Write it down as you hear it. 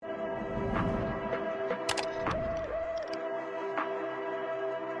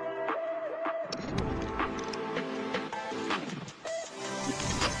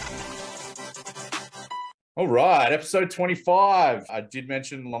All right, episode 25. I did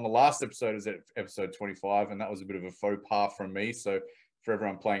mention on the last episode is episode 25, and that was a bit of a faux pas from me. So for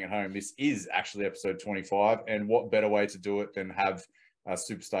everyone playing at home, this is actually episode 25. And what better way to do it than have a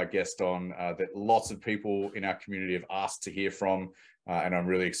superstar guest on that lots of people in our community have asked to hear from. And I'm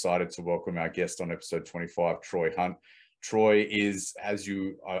really excited to welcome our guest on episode 25, Troy Hunt. Troy is, as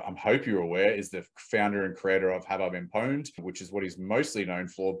I hope you're aware, is the founder and creator of Have I Been Pwned, which is what he's mostly known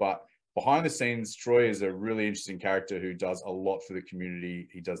for. But behind the scenes, Troy is a really interesting character who does a lot for the community.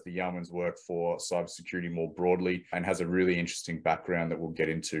 He does the yeoman's work for cybersecurity more broadly and has a really interesting background that we'll get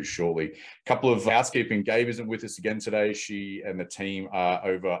into shortly. A couple of housekeeping. Gabe isn't with us again today. She and the team are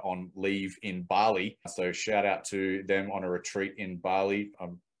over on leave in Bali. So shout out to them on a retreat in Bali.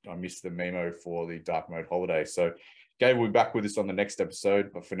 I missed the memo for the dark mode holiday. So Gabe will be back with us on the next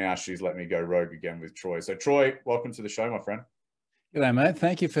episode, but for now, she's let me go rogue again with Troy. So Troy, welcome to the show, my friend. G'day, mate.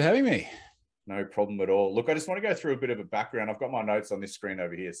 Thank you for having me. No problem at all. Look, I just want to go through a bit of a background. I've got my notes on this screen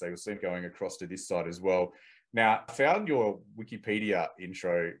over here, so you'll see it going across to this side as well. Now, I found your Wikipedia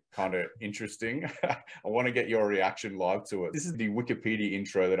intro kind of interesting. I want to get your reaction live to it. This is the Wikipedia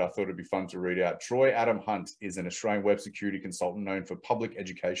intro that I thought it'd be fun to read out. Troy Adam Hunt is an Australian web security consultant known for public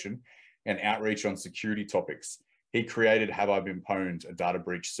education and outreach on security topics. He created Have I Been Pwned, a data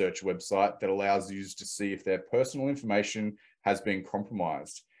breach search website that allows users to see if their personal information has been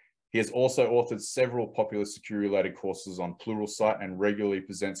compromised. He has also authored several popular security-related courses on Pluralsight and regularly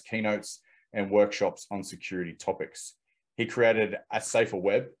presents keynotes and workshops on security topics. He created a Safer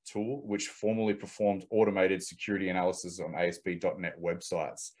Web tool, which formerly performed automated security analysis on ASP.NET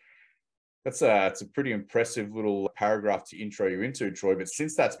websites. It's a pretty impressive little paragraph to intro you into, Troy. But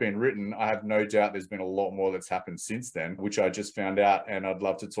since that's been written, I have no doubt there's been a lot more that's happened since then, which I just found out and I'd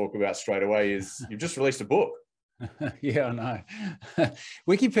love to talk about straight away is you've just released a book. Yeah, I know.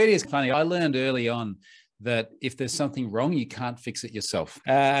 Wikipedia is funny. I learned early on that if there's something wrong, you can't fix it yourself.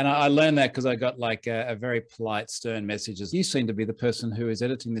 And I learned that because I got like a very polite, stern message. You seem to be the person who is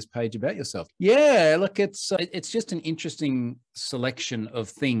editing this page about yourself. Yeah, look, it's just an interesting selection of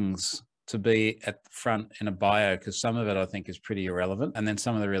things to be at the front in a bio, because some of it I think is pretty irrelevant, and then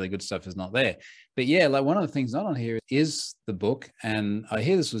some of the really good stuff is not there. But yeah, like one of the things not on here is the book, and I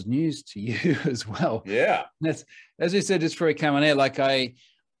hear this was news to you as well. Yeah, that's, as you said just before we came on air, like I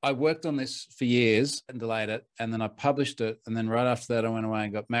worked on this for years and delayed it, and then I published it, and then right after that I went away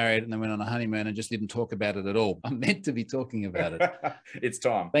and got married, and then went on a honeymoon and just didn't talk about it at all. I'm meant to be talking about it. It's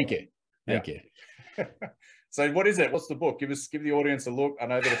time. Thank you. Thank you. So what is it? What's the book? Give the audience a look. I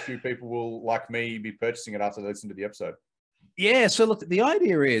know that a few people will, like me, be purchasing it after they listen to the episode. Yeah. So look, the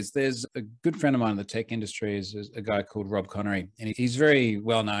idea is there's a good friend of mine in the tech industry is a guy called Rob Connery, and he's very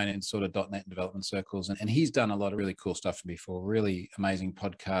well known in sort of .NET development circles. And he's done a lot of really cool stuff before, really amazing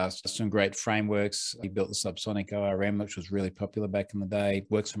podcasts, some great frameworks. He built the Subsonic ORM, which was really popular back in the day,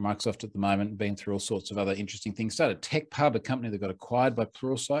 works for Microsoft at the moment, been through all sorts of other interesting things. Started TechPub, a company that got acquired by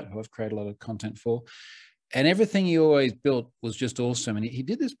Pluralsight, who I've created a lot of content for. And everything he always built was just awesome. And he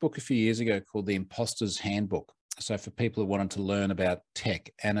did this book a few years ago called The Imposter's Handbook. So for people who wanted to learn about tech,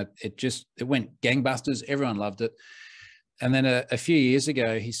 and it went gangbusters. Everyone loved it. And then a few years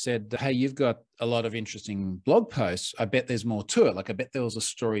ago, he said, hey, you've got a lot of interesting blog posts. I bet there's more to it. Like I bet there was a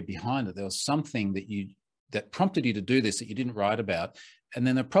story behind it. There was something that prompted you to do this that you didn't write about. And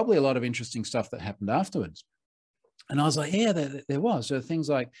then there are probably a lot of interesting stuff that happened afterwards. And I was like, yeah, there was. So things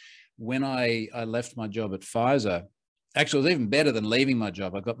like, when I left my job at Pfizer, actually it was even better than leaving my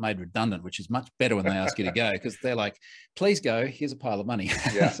job. I got made redundant, which is much better when they ask you to go, because they're like, please go, here's a pile of money.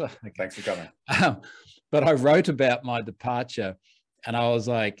 Yeah, so, okay. Thanks for coming. But I wrote about my departure, and I was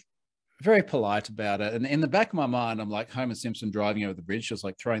like very polite about it. And in the back of my mind, I'm like Homer Simpson driving over the bridge, just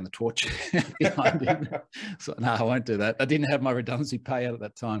like throwing the torch behind him. So no, I won't do that. I didn't have my redundancy payout at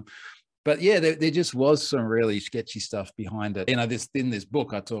that time. But yeah, there just was some really sketchy stuff behind it. In this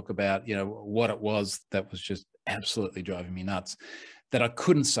book, I talk about, what it was that was just absolutely driving me nuts that I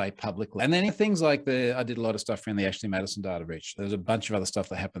couldn't say publicly. And then things like I did a lot of stuff around the Ashley Madison data breach. There's a bunch of other stuff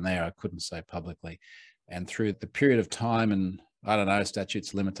that happened there I couldn't say publicly. And through the period of time and, I don't know, statutes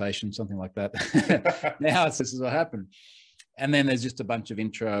of limitation, something like that. Now this is what happened. And then there's just a bunch of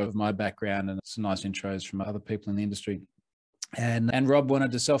intro of my background and some nice intros from other people in the industry. And Rob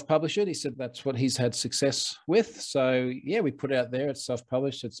wanted to self-publish it. He said that's what he's had success with. So yeah, we put it out there. It's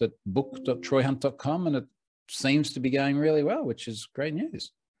self-published. It's at book.troyhunt.com, and it seems to be going really well, which is great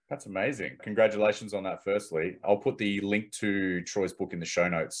news. That's amazing. Congratulations on that, firstly. I'll put the link to Troy's book in the show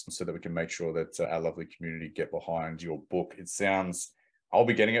notes so that we can make sure that our lovely community get behind your book. It sounds I'll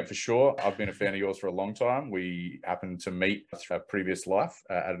be getting it for sure. I've been a fan of yours for a long time. We happened to meet through our previous life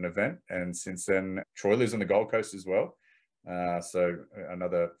at an event. And since then, Troy lives on the Gold Coast as well. So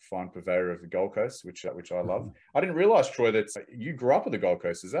another fine purveyor of the Gold Coast, which I love. I didn't realize, Troy, that you grew up on the Gold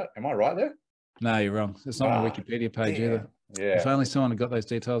Coast. Am I right there? No, you're wrong. It's not my Wikipedia page either. Yeah. If only someone had got those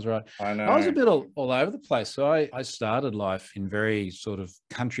details right. I know. I was a bit all over the place. So I started life in very sort of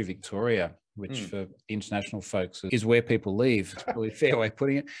country Victoria, which for international folks is where people leave. It's probably a fair way of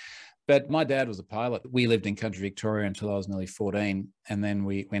putting it. But my dad was a pilot. We lived in country Victoria until I was nearly 14. And then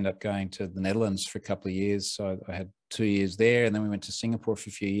we ended up going to the Netherlands for a couple of years. So I had 2 years there. And then we went to Singapore for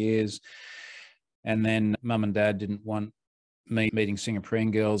a few years. And then mum and dad didn't want me meeting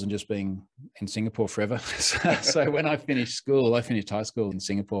Singaporean girls and just being in Singapore forever. So when I finished school, I finished high school in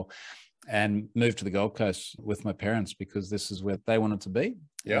Singapore and moved to the Gold Coast with my parents because this is where they wanted to be.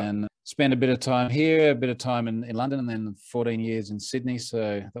 Yeah. And spent a bit of time here, a bit of time in London, and then 14 years in Sydney.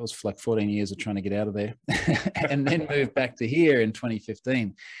 So that was like 14 years of trying to get out of there. And then moved back to here in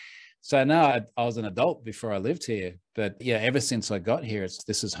 2015. So now I was an adult before I lived here. But yeah, ever since I got here,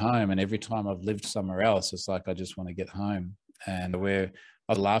 this is home. And every time I've lived somewhere else, it's like I just want to get home. And where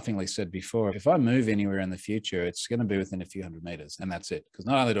I laughingly said before, if I move anywhere in the future, it's going to be within a few hundred meters. And that's it. Because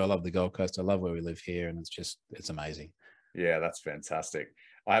not only do I love the Gold Coast, I love where we live here. And it's amazing. Yeah, that's fantastic.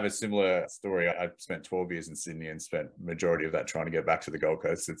 I have a similar story. I spent 12 years in Sydney and spent majority of that trying to get back to the Gold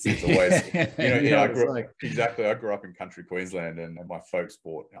Coast. It's always, exactly. I grew up in country Queensland, and my folks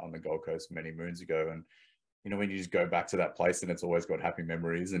bought on the Gold Coast many moons ago. And when you just go back to that place and it's always got happy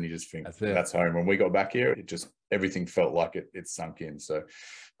memories and you just think that's home. When we got back here, everything felt like it sunk in. So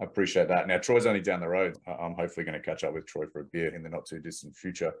I appreciate that. Now, Troy's only down the road. I'm hopefully going to catch up with Troy for a beer in the not too distant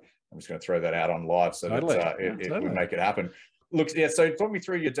future. I'm just going to throw that out on live so that it would make it happen. Look, yeah, so talk me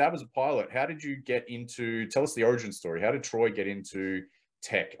through, your dad was a pilot. How did you tell us the origin story. How did Troy get into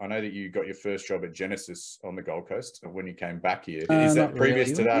tech? I know that you got your first job at Genesis on the Gold Coast when you came back here. Is that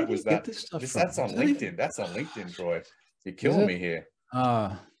previous to that? Was that that's on LinkedIn? That's on LinkedIn, Troy. You're killing me here.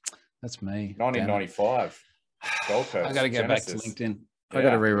 That's me. 1995, Gold Coast. I got to go back to LinkedIn. I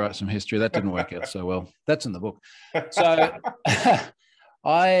got to rewrite some history. That didn't work out so well. That's in the book. So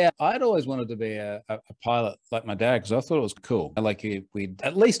I'd always wanted to be a pilot like my dad because I thought it was cool. Like we'd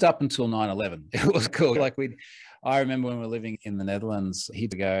at least up until 9/11, it was cool. I remember when we were living in the Netherlands,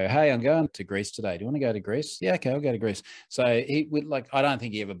 he'd go, "Hey, I'm going to Greece today. Do you want to go to Greece?" "Yeah, okay, I'll go to Greece." So he would I don't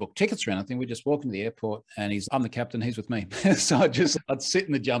think he ever booked tickets or anything. We'd just walk into the airport and I'm the captain, he's with me. So I'd sit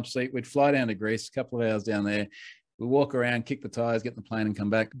in the jump seat. We'd fly down to Greece, a couple of hours down there. We'd walk around, kick the tires, get in the plane and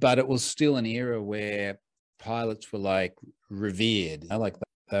come back. But it was still an era where pilots were revered. They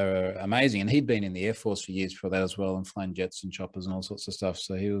were amazing. And he'd been in the Air Force for years before that as well and flown jets and choppers and all sorts of stuff.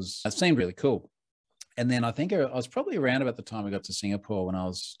 So it seemed really cool. And then I think I was probably around about the time I got to Singapore when I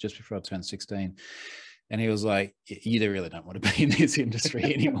was just before I turned 16. And he was like, "You really don't want to be in this industry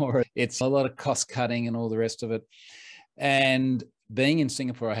anymore. It's a lot of cost cutting and all the rest of it." And being in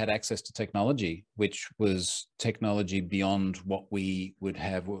Singapore, I had access to technology, which was technology beyond what we would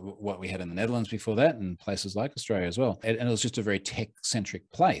have, what we had in the Netherlands before that, and places like Australia as well. And it was just a very tech-centric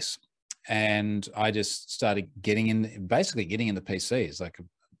place. And I just started getting into PCs,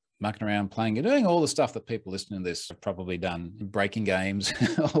 mucking around, playing, doing all the stuff that people listening to this have probably done, breaking games,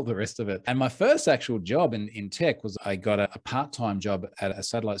 all the rest of it. And my first actual job in tech was I got a part-time job at a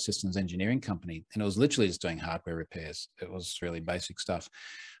satellite systems engineering company. And it was literally just doing hardware repairs. It was really basic stuff.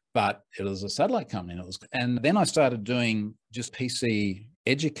 But it was a satellite company. And then I started doing just PC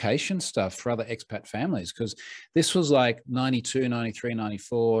education stuff for other expat families, because this was like 92, 93,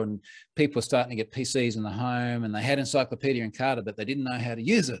 94, and people were starting to get PCs in the home and they had Encyclopedia and Carter, but they didn't know how to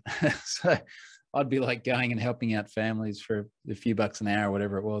use it. So I'd be going and helping out families for a few bucks an hour, or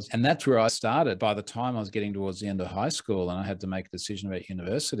whatever it was. And that's where I started. By the time I was getting towards the end of high school and I had to make a decision about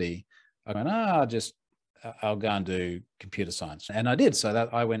university, I went, I'll go and do computer science. And I did. So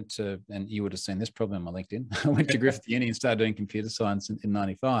that I went to, and you would have seen this probably on my LinkedIn, I went to Griffith Uni and started doing computer science in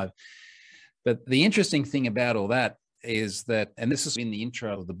 95. But the interesting thing about all that is that, and this is in the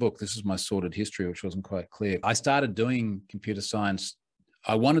intro of the book, this is my sordid history, which wasn't quite clear. I started doing computer science.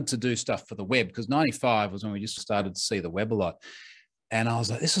 I wanted to do stuff for the web because 95 was when we just started to see the web a lot. And I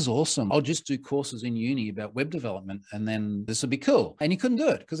was like, this is awesome. I'll just do courses in uni about web development and then this would be cool. And you couldn't do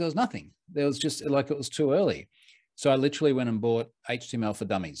it because there was nothing. There was just it was too early. So I literally went and bought HTML for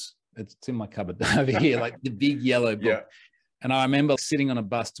Dummies. It's in my cupboard over here, the big yellow book. Yeah. And I remember sitting on a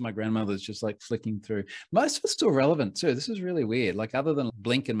bus to my grandmother's, just flicking through. Most of it's still relevant too. This is really weird. Other than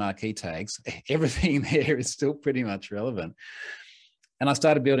blink and marquee tags, everything there is still pretty much relevant. And I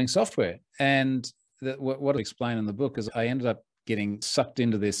started building software. And what I explain in the book is I ended up getting sucked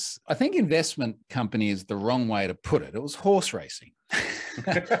into this. I think investment company is the wrong way to put it. It was horse racing.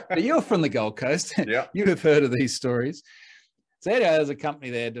 But you're from the Gold Coast. Yeah. You have heard of these stories. So anyway, there's a company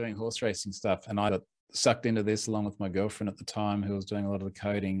there doing horse racing stuff. And I got sucked into this along with my girlfriend at the time, who was doing a lot of the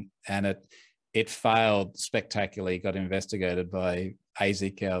coding. And it failed spectacularly, got investigated by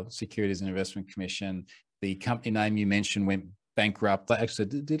ASIC, our Securities and Investment Commission. The company name you mentioned went bankrupt. Actually,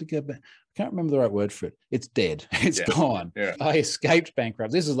 did it go back? I can't remember the right word for it. It's dead. It's gone. Yeah. I escaped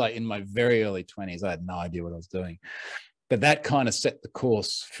bankrupt. This is like in my very early 20s. I had no idea what I was doing. But that kind of set the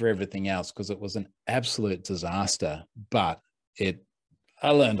course for everything else, because it was an absolute disaster. But I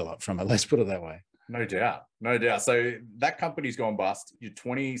learned a lot from it. Let's put it that way. No doubt. No doubt. So that company's gone bust. You're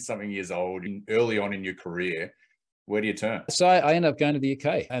 20-something years old, early on in your career. Where do you turn? So I ended up going to the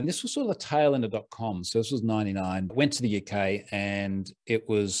UK, and this was sort of the tail end of .com. So this was 99. Went to the UK, and it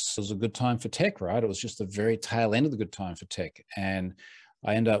was a good time for tech, right? It was just the very tail end of the good time for tech. And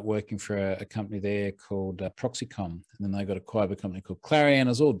I ended up working for a company there called Proxicom. And then they got acquired by a company called Clarion. It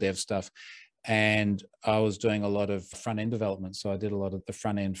was all dev stuff. And I was doing a lot of front-end development. So I did a lot of the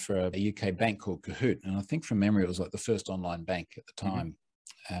front end for a UK bank called Kahoot. And I think from memory, it was like the first online bank at the time.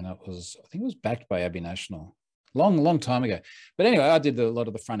 And I think it was backed by Abbey National. Long time ago. But anyway, I did a lot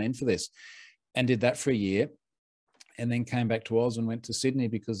of the front end for this and did that for a year, and then came back to Oz and went to Sydney,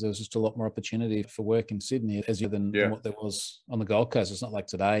 because there was just a lot more opportunity for work in Sydney than what there was on the Gold Coast. It's not like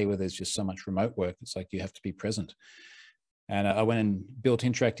today where there's just so much remote work. It's like you have to be present. And I went and built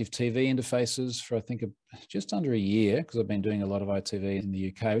interactive TV interfaces for, I think, just under a year, because I've been doing a lot of ITV in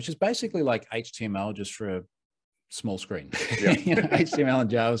the UK, which is basically like HTML just for a small screen. Yeah. HTML and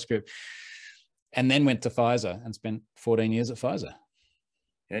JavaScript. And then went to Pfizer and spent 14 years at Pfizer.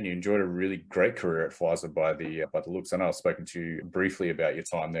 And you enjoyed a really great career at Pfizer by the looks. I know I've spoken to you briefly about your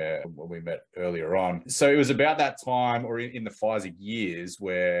time there when we met earlier on. So it was about that time, or in the Pfizer years,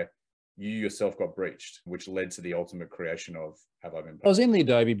 where you yourself got breached, which led to the ultimate creation of Have I Been Pwned? I was in the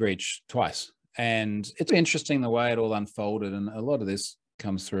Adobe breach twice. And it's interesting the way it all unfolded. And a lot of this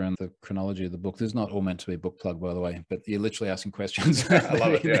comes through in the chronology of the book. This is not all meant to be a book plug, by the way, but you're literally asking questions. I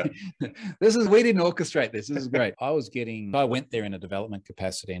love it. Yeah. We didn't orchestrate this. This is great. I went there in a development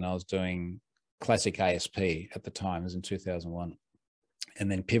capacity, and I was doing classic ASP at the time. It was in 2001,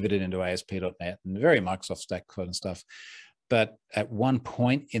 and then pivoted into ASP.NET and very Microsoft stack code and stuff. But at one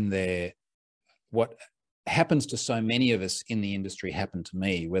point in there, what happens to so many of us in the industry happened to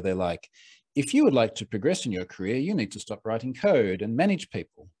me, where they're like, if you would like to progress in your career, you need to stop writing code and manage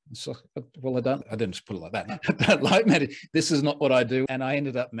people. So, well, I didn't just put it like that. I don't like managing. This is not what I do. And I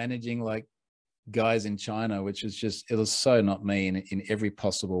ended up managing like guys in China, which is just, it was so not me in every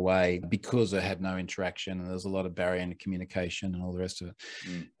possible way, because I had no interaction and there was a lot of barrier in communication and all the rest of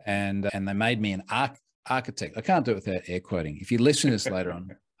it. And they made me an architect. I can't do it without air quoting. If you listen to this later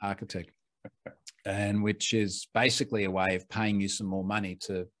on, architect, and which is basically a way of paying you some more money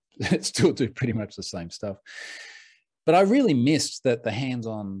to still do pretty much the same stuff. But I really missed the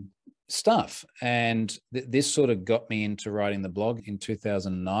hands-on stuff. And this sort of got me into writing the blog in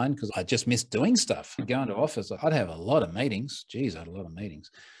 2009, because I just missed doing stuff. Going to office, I'd have a lot of meetings. Geez, I had a lot of meetings.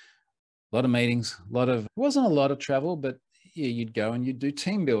 It wasn't a lot of travel, but yeah, you'd go and you'd do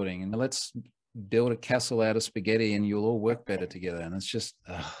team building, and let's build a castle out of spaghetti and you'll all work better together. And it's just,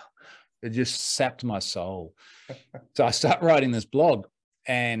 it just sapped my soul. So I start writing this blog,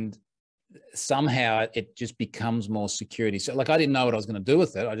 and somehow it just becomes more security. So like, I didn't know what I was going to do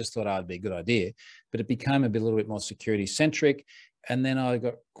with it. I just thought it'd be a good idea, but it became a little bit more security centric. And then I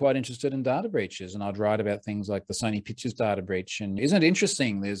got quite interested in data breaches, and I'd write about things like the Sony Pictures data breach. And isn't it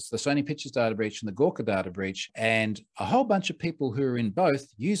interesting? There's the Sony Pictures data breach and the Gawker data breach, and a whole bunch of people who are in both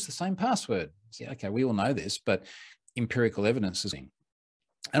use the same password. So, okay, we all know this, but empirical evidence is in.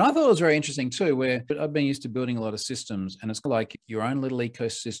 And I thought it was very interesting too, where I've been used to building a lot of systems, and it's like your own little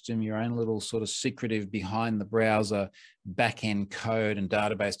ecosystem, your own little sort of secretive behind the browser back-end code and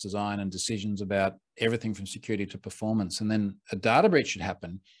database design and decisions about everything from security to performance. And then a data breach should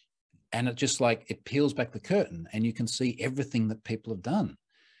happen, and it just like, it peels back the curtain and you can see everything that people have done.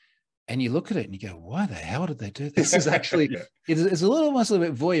 And you look at it and you go, why the hell did they do this? This is actually, it's almost a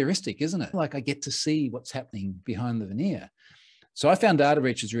little bit voyeuristic, isn't it? Like, I get to see what's happening behind the veneer. So I found data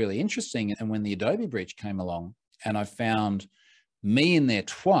breaches really interesting. And when the Adobe breach came along, and I found me in there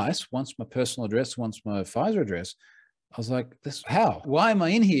twice, once my personal address, once my Pfizer address, I was like, how? Why am I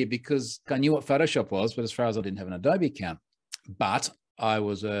in here? Because I knew what Photoshop was, but as far as I didn't have an Adobe account. But I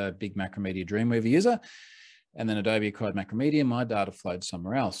was a big Macromedia Dreamweaver user, and then Adobe acquired Macromedia, my data flowed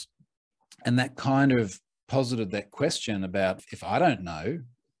somewhere else. And that kind of posited that question about, if I don't know,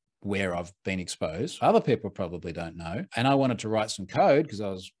 where I've been exposed. Other people probably don't know. And I wanted to write some code because I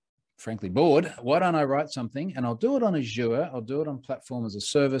was frankly bored. Why don't I write something? And I'll do it on Azure. I'll do it on platform as a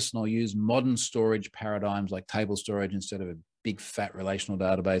service, and I'll use modern storage paradigms like table storage instead of a big fat relational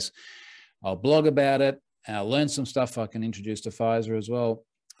database. I'll blog about it, and I'll learn some stuff I can introduce to Pfizer as well.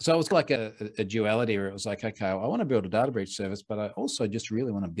 So it was like a duality where it was like, okay, I want to build a data breach service, but I also just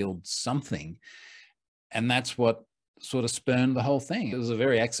really want to build something. And that's what sort of spurned the whole thing. It was a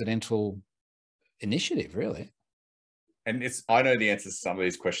very accidental initiative, really. And I know the answers to some of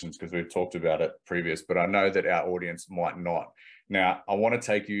these questions because we've talked about it previous, but I know that our audience might not. Now, I want to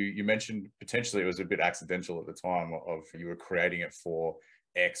take you mentioned potentially it was a bit accidental at the time of you were creating it for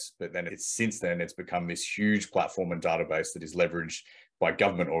X, but then since then it's become this huge platform and database that is leveraged by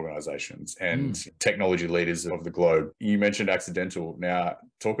government organizations and technology leaders of the globe. You mentioned accidental. Now,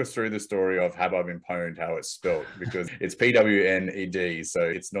 talk us through the story of haveibeenpwned, how it's spelled, because it's PWNED. So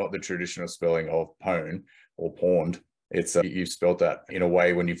it's not the traditional spelling of pwn or pawned. It's you've spelled that in a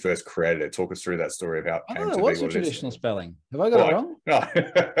way when you first created it. Talk us through that story of how it came to be. What's the traditional spelling? Have I got it wrong? No.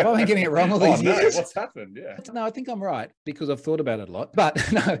 Have I been getting it wrong all these years? What's happened? Yeah. No, I think I'm right because I've thought about it a lot. But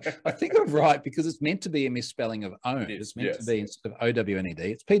no, I think I'm right because it's meant to be a misspelling of owned. It's meant to be instead of OWNED,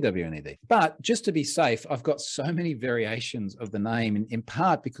 it's PWNED. But just to be safe, I've got so many variations of the name in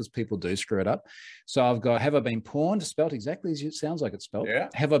part because people do screw it up. So I've got have I been pawned, spelled exactly as it sounds like it's spelled. Yeah.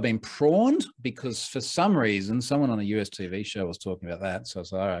 Have I been prawned? Because for some reason, someone on a US TV show was talking about that. So I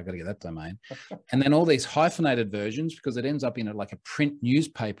was like, all right, I got to get that domain. And then all these hyphenated versions because it ends up in like a print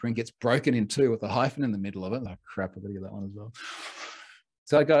newspaper and gets broken in two with a hyphen in the middle of it. Oh, crap, I got to get that one as well.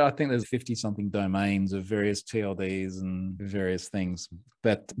 So I think there's 50 something domains of various TLDs and various things.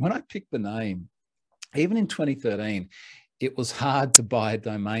 But when I picked the name, even in 2013, it was hard to buy a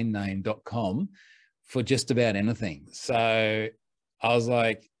domain name .com for just about anything. So I was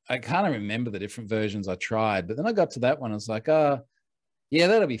like, I can't remember the different versions I tried, but then I got to that one. I was like, oh, yeah,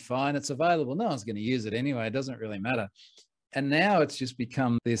 that'll be fine. It's available. No one's going to use it anyway. It doesn't really matter. And now it's just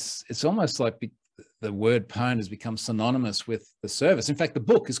become this, it's almost like the word pwned has become synonymous with the service. In fact, the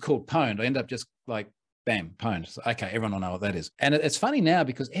book is called Pwned. I end up just like, bam, pwned. So, okay, everyone will know what that is. And it's funny now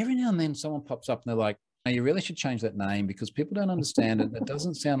because every now and then someone pops up and they're like, no, you really should change that name because people don't understand it. It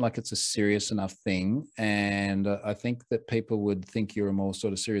doesn't sound like it's a serious enough thing. And I think that people would think you're a more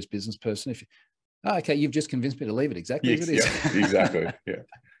sort of serious business person if you, oh, okay, you've just convinced me to leave it exactly as it is. Yeah, exactly. Yeah.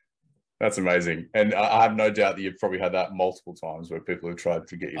 That's amazing. And I have no doubt that you've probably had that multiple times where people have tried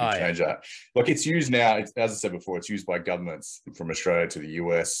to get you to change that. Look, it's used now, as I said before, it's used by governments from Australia to the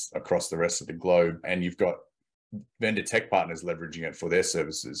US, across the rest of the globe. And you've got vendor tech partners leveraging it for their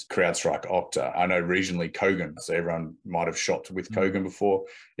services. CrowdStrike, Okta. I know regionally Kogan. So everyone might have shopped with Kogan before.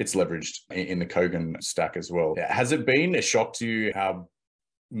 It's leveraged in the Kogan stack as well. Has it been a shock to you how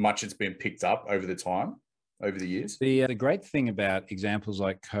much it's been picked up over the years? The great thing about examples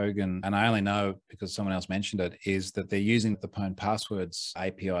like Kogan, and I only know because someone else mentioned it, is that they're using the Pwned Passwords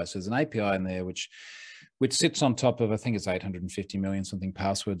API. So there's an API in there which sits on top of, I think it's 850 million something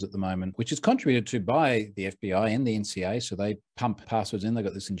passwords at the moment, which is contributed to by the FBI and the NCA. So they pump passwords in, they've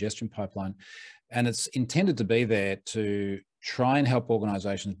got this ingestion pipeline, and it's intended to be there to try and help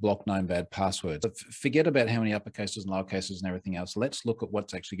organizations block known bad passwords. But forget about how many uppercases and lowercases and everything else. Let's look at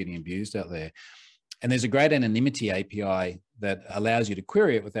what's actually getting abused out there. And there's a great anonymity API that allows you to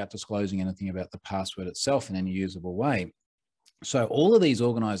query it without disclosing anything about the password itself in any usable way. So all of these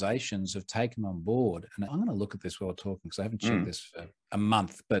organizations have taken on board, and I'm going to look at this while talking because I haven't checked this for a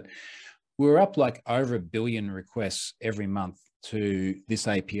month, but we're up like over 1 billion requests every month to this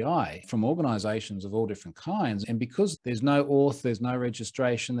API from organizations of all different kinds. And because there's no auth, there's no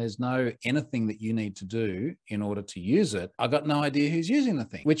registration, there's no anything that you need to do in order to use it, I got no idea who's using the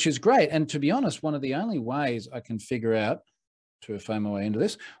thing, which is great. And to be honest, one of the only ways I can figure out, to affirm my way into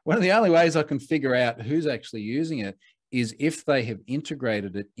this, one of the only ways I can figure out who's actually using it is if they have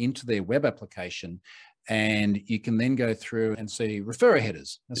integrated it into their web application. And you can then go through and see referrer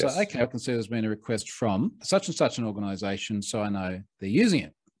headers. And so, okay, I can see there's been a request from such and such an organization, so I know they're using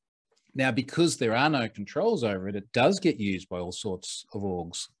it. Now, because there are no controls over it, it does get used by all sorts of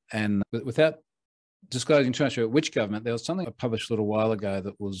orgs. And without disclosing too much about which government, there was something I published a little while ago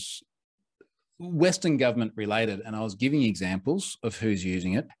that was Western government related, and I was giving examples of who's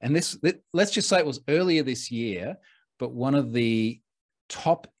using it. And let's just say it was earlier this year, but one of the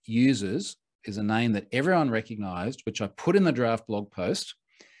top users is a name that everyone recognized, which I put in the draft blog post.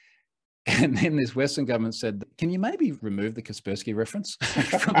 And then this Western government said, can you maybe remove the Kaspersky reference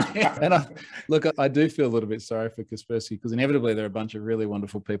from there? And I do feel a little bit sorry for Kaspersky, because inevitably there are a bunch of really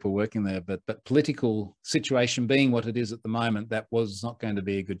wonderful people working there, but political situation being what it is at the moment, that was not going to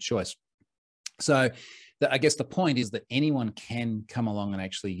be a good choice. So I guess the point is that anyone can come along and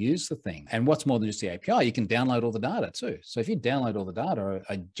actually use the thing. And what's more than just the API, you can download all the data too. So if you download all the data,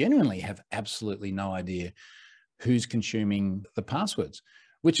 I genuinely have absolutely no idea who's consuming the passwords,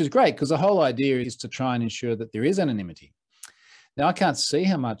 which is great, because the whole idea is to try and ensure that there is anonymity. Now, I can't see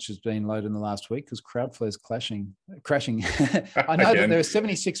how much has been loaded in the last week because Cloudflare is crashing. I know that there are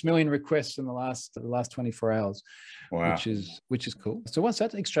 76 million requests in the last 24 hours, wow, which is cool. So what's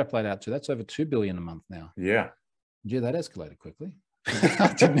that extrapolate out to? That's over 2 billion a month now. Yeah. Yeah, that escalated quickly.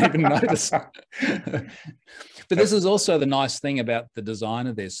 I didn't even notice. But this is also the nice thing about the design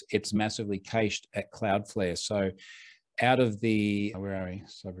of this. It's massively cached at Cloudflare. So out of the, where are we?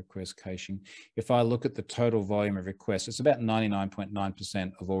 Sub request caching. If I look at the total volume of requests, it's about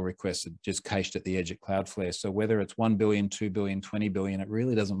 99.9% of all requests are just cached at the edge at Cloudflare. So whether it's 1 billion, 2 billion, 20 billion, it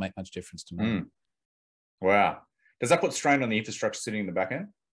really doesn't make much difference to me. Wow. Does that put strain on the infrastructure sitting in the back end?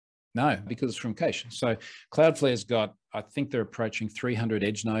 No, because it's from cache. So Cloudflare's got, I think they're approaching 300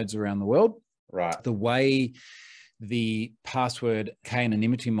 edge nodes around the world. Right. The way the password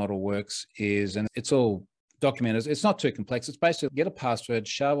k-anonymity model works is, and it's all documented, it's not too complex. It's basically get a password,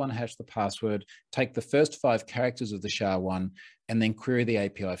 SHA-1 hash the password, take the first 5 characters of the SHA-1, and then query the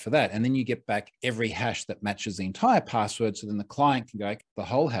API for that. And then you get back every hash that matches the entire password. So then the client can go the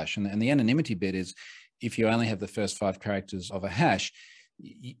whole hash. And the anonymity bit is, if you only have the first 5 characters of a hash,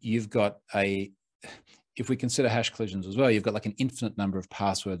 you've got if we consider hash collisions as well, you've got like an infinite number of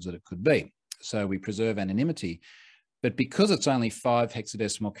passwords that it could be. So we preserve anonymity. But because it's only 5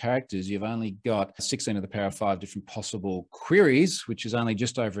 hexadecimal characters, you've only got 16 to the power of 5 different possible queries, which is only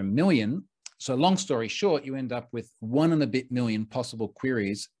just over 1 million. So long story short, you end up with 1 and a bit million possible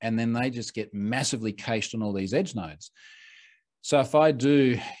queries, and then they just get massively cached on all these edge nodes. So if I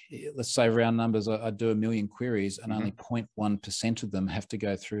do, let's say round numbers, I do 1 million queries and only 0.1% of them have to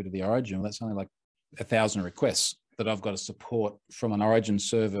go through to the origin. Well, that's only like 1,000 requests that I've got to support from an origin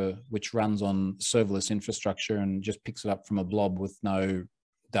server, which runs on serverless infrastructure and just picks it up from a blob with no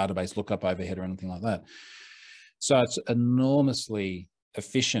database lookup overhead or anything like that. So it's enormously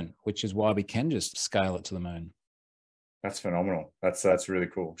efficient, which is why we can just scale it to the moon. That's phenomenal. That's really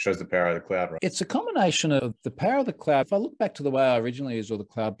cool. Shows the power of the cloud, right? It's a combination of the power of the cloud. If I look back to the way I originally used all the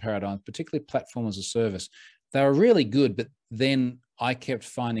cloud paradigms, particularly platform as a service, they were really good, but then I kept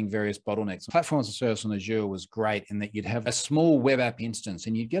finding various bottlenecks. Platform as a service on Azure was great in that you'd have a small web app instance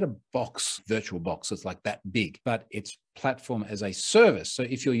and you'd get a box, virtual box that's like that big, but it's platform as a service. So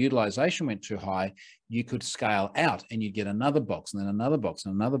if your utilization went too high, you could scale out and you'd get another box and then another box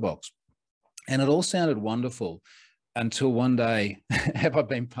and another box. And it all sounded wonderful until one day, Have I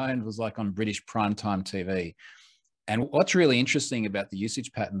Been Pwned was like on British primetime TV. And what's really interesting about the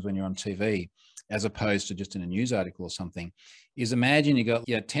usage patterns when you're on TV, as opposed to just in a news article or something, is imagine you got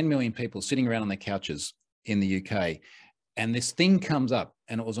 10 million people sitting around on their couches in the UK, and this thing comes up,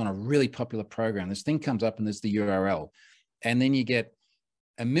 and it was on a really popular program. This thing comes up and there's the URL. And then you get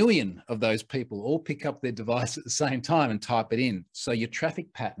 1 million of those people all pick up their device at the same time and type it in. So your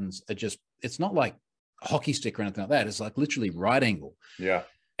traffic patterns are just, it's not like a hockey stick or anything like that. It's like literally right angle. Yeah.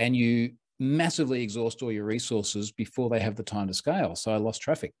 And you massively exhaust all your resources before they have the time to scale. So I lost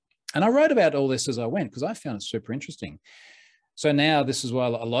traffic. And I wrote about all this as I went because I found it super interesting. So now this is why a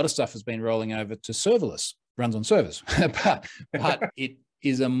lot of stuff has been rolling over to serverless, runs on servers, but it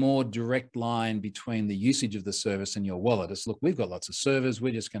is a more direct line between the usage of the service and your wallet. It's, look, we've got lots of servers.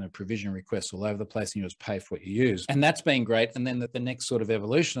 We're just going to provision requests all over the place and you just pay for what you use. And that's been great. And then the next sort of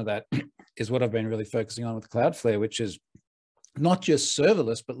evolution of that is what I've been really focusing on with Cloudflare, which is not just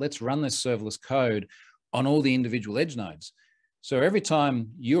serverless, but let's run this serverless code on all the individual edge nodes. So every time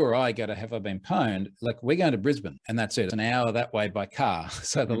you or I go to Have I Been Pwned, like we're going to Brisbane and that's it. It's an hour that way by car.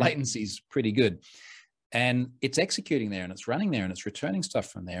 So the latency is pretty good. And it's executing there and it's running there and it's returning stuff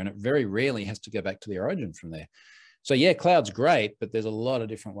from there. And it very rarely has to go back to the origin from there. So yeah, cloud's great, but there's a lot of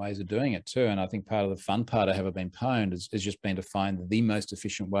different ways of doing it too. And I think part of the fun part of Have I Been Pwned is just been to find the most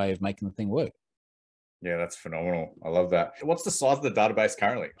efficient way of making the thing work. Yeah, that's phenomenal. I love that. What's the size of the database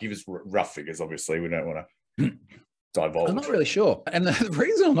currently? Give us rough figures, obviously. We don't want to divulge. I'm not really sure. And the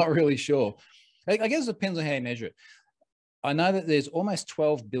reason I'm not really sure, I guess it depends on how you measure it. I know that there's almost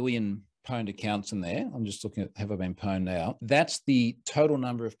 12 billion pwned accounts in there. I'm just looking at Have I Been Pwned now. That's the total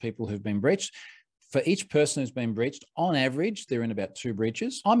number of people who've been breached. For each person who's been breached, on average, they're in about 2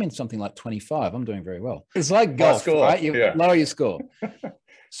 breaches. I'm in something like 25. I'm doing very well. It's like golf, right? You lower your score.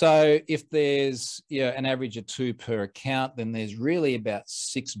 So if there's an average of 2 per account, then there's really about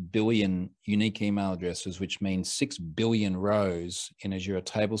 6 billion unique email addresses, which means 6 billion rows in Azure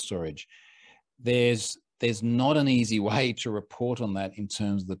table storage. There's not an easy way to report on that in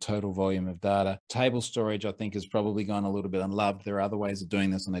terms of the total volume of data. Table storage, I think, has probably gone a little bit unloved. There are other ways of doing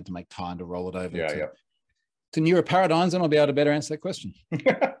this. I need to make time to roll it over to newer paradigms, and I'll be able to better answer that question.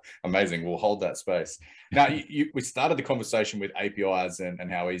 Amazing. We'll hold that space. Now, we started the conversation with APIs and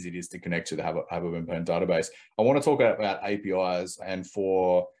how easy it is to connect to the haveibeenpwned database. I want to talk about APIs, and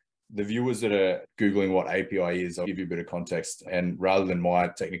for the viewers that are Googling what API is, I'll give you a bit of context. And rather than my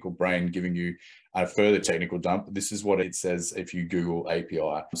technical brain giving you a further technical dump, this is what it says if you Google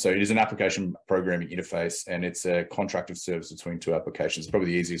API. So it is an application programming interface, and it's a contract of service between 2 applications. It's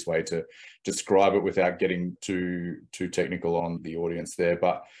probably the easiest way to describe it without getting too technical on the audience there.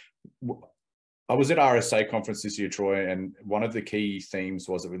 But I was at RSA conference this year, Troy, and one of the key themes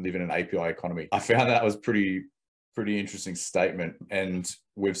was that we live in an API economy. I found that was pretty interesting statement. And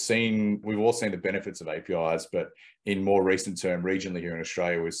we've all seen the benefits of APIs, but in more recent term, regionally here in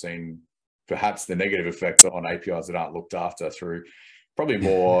Australia, we've seen perhaps the negative effects on APIs that aren't looked after through probably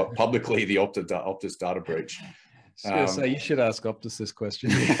more publicly the Optus data breach. So you should ask Optus this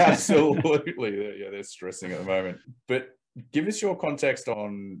question. Absolutely. Yeah, they're stressing at the moment. But give us your context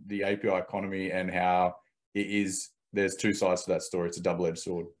on the API economy and how there's 2 sides to that story. It's a double-edged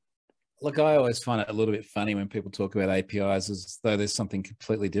sword. Look, I always find it a little bit funny when people talk about APIs as though there's something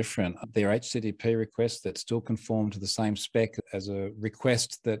completely different. They're HTTP requests that still conform to the same spec as a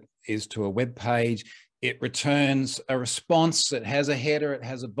request that is to a web page. It returns a response that has a header, it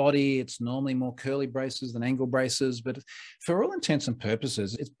has a body. It's normally more curly braces than angle braces, but for all intents and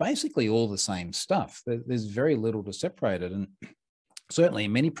purposes, it's basically all the same stuff. There's very little to separate it. And certainly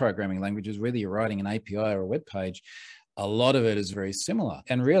in many programming languages, whether you're writing an API or a web page, a lot of it is very similar.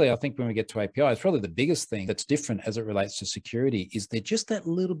 And really, I think when we get to APIs, probably the biggest thing that's different as it relates to security is they're just that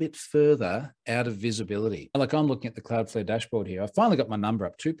little bit further out of visibility. Like I'm looking at the Cloudflare dashboard here. I finally got my number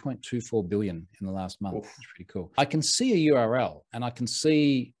up, 2.24 billion in the last month. It's pretty cool. I can see a URL and I can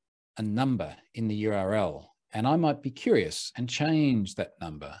see a number in the URL, and I might be curious and change that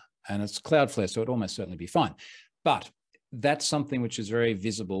number. And it's Cloudflare, so it'd almost certainly be fine. But that's something which is very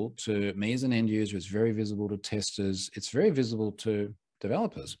visible to me as an end user. It's very visible to testers. It's very visible to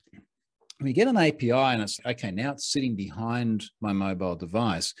developers. When you get an API and it's, okay, now it's sitting behind my mobile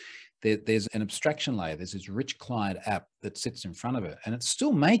device, there's an abstraction layer. There's this rich client app that sits in front of it, and it's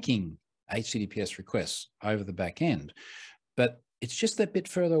still making HTTPS requests over the back end, but it's just that bit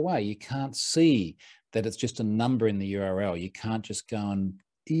further away. You can't see that it's just a number in the URL. You can't just go and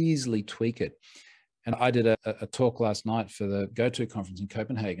easily tweak it. And I did a talk last night for the GoTo conference in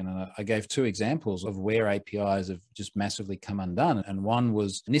Copenhagen, and I gave 2 examples of where APIs have just massively come undone. And one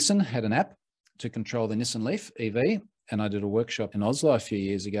was Nissan had an app to control the Nissan Leaf EV, and I did a workshop in Oslo a few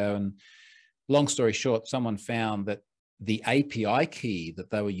years ago. And long story short, someone found that the API key that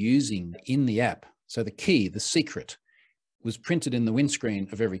they were using in the app, so the key, the secret, was printed in the windscreen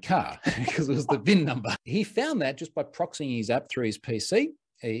of every car because it was the VIN number. He found that just by proxying his app through his PC.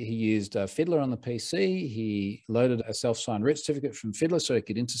 He used Fiddler on the PC. He loaded a self-signed root certificate from Fiddler so he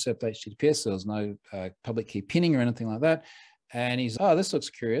could intercept HTTPS. There was no public key pinning or anything like that. And he's, oh, this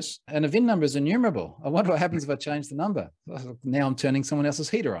looks curious. And the VIN number is enumerable. I wonder what happens if I change the number. Now I'm turning someone else's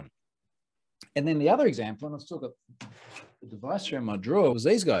heater on. And then the other example, and I've still got the device here in my drawer, was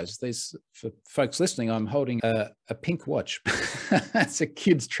these guys. These, for folks listening, I'm holding a pink watch. It's a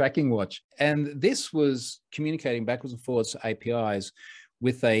kid's tracking watch. And this was communicating backwards and forwards to APIs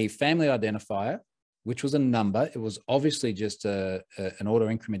with a family identifier, which was a number. It was obviously just an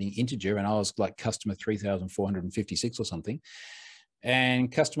auto-incrementing integer, and I was like customer 3,456 or something.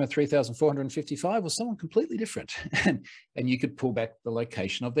 And customer 3,455 was someone completely different. And you could pull back the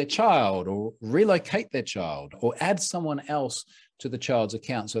location of their child or relocate their child or add someone else to the child's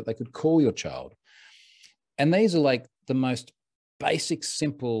account so that they could call your child. And these are like the most basic,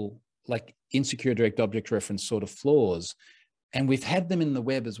 simple, like insecure direct object reference sort of flaws. And we've had them in the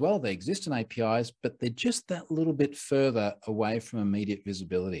web as well. They exist in APIs, but they're just that little bit further away from immediate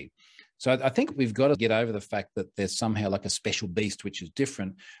visibility. So I think we've got to get over the fact that there's somehow like a special beast, which is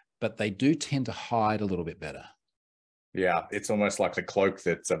different, but they do tend to hide a little bit better. Yeah, it's almost like the cloak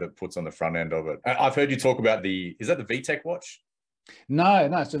that puts on the front end of it. I've heard you talk about is that the VTech watch? No.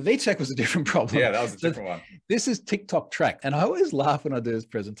 So VTech was a different problem. Yeah, that was a different one. This is TikTok Track. And I always laugh when I do this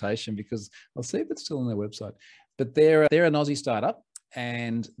presentation because I'll see if it's still on their website. But they're an Aussie startup,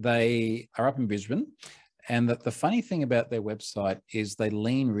 and they are up in Brisbane. And the funny thing about their website is they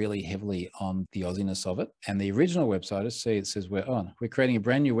lean really heavily on the Aussiness of it. And the original website, it says we're creating a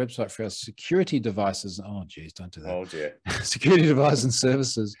brand new website for our security devices. Oh, geez, don't do that. Oh, dear. Security devices and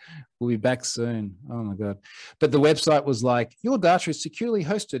services. We'll be back soon. Oh, my God. But the website was like, your data is securely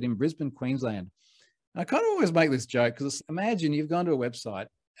hosted in Brisbane, Queensland. I kind of always make this joke because imagine you've gone to a website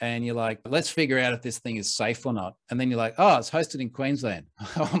and you're like, let's figure out if this thing is safe or not. And then you're like, oh, it's hosted in Queensland.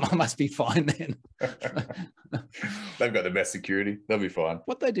 I must be fine then. They've got the best security. They'll be fine.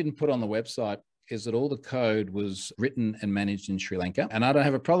 What they didn't put on the website is that all the code was written and managed in Sri Lanka. And I don't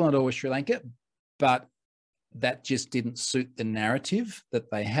have a problem at all with Sri Lanka, but that just didn't suit the narrative that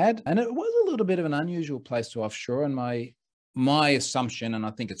they had. And it was a little bit of an unusual place to offshore. And my assumption, and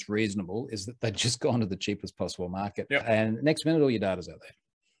I think it's reasonable, is that they'd just gone to the cheapest possible market. Yep. And next minute, all your data's out there.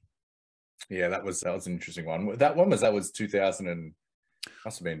 Yeah, that was an interesting one. That was 2000 and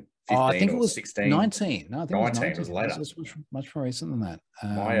must have been 15 I think it was 16. 19. No, I think 19 it was later. It was much more recent than that.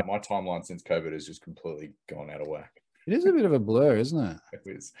 My timeline since COVID has just completely gone out of whack. It is a bit of a blur, isn't it? It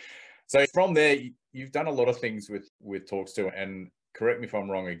is. So from there, you've done a lot of things with Talkstill, and correct me if I'm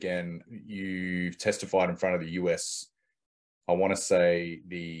wrong again, you've testified in front of the US, I want to say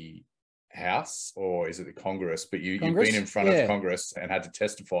the House, or is it the Congress? But you've been in front of Congress and had to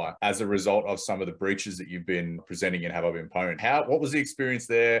testify as a result of some of the breaches that you've been presenting in Have I Been Pwned? What was the experience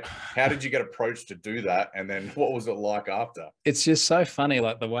there? How did you get approached to do that? And then what was it like after? It's just so funny,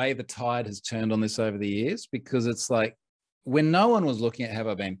 like the way the tide has turned on this over the years, because it's like, when no one was looking at Have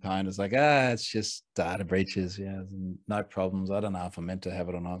I Been Pwned, it's like, it's just data breaches. Yeah, no problems. I don't know if I'm meant to have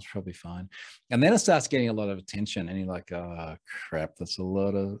it or not. It's probably fine. And then it starts getting a lot of attention and you're like, oh, crap, that's a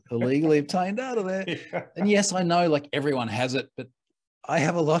lot of illegally obtained data there. Yeah. And yes, I know like everyone has it, but I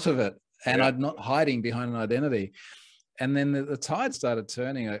have a lot of it and I'm not hiding behind an identity. And then the tide started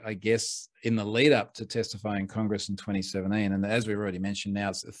turning, I guess, in the lead up to testifying in Congress in 2017. And as we've already mentioned, now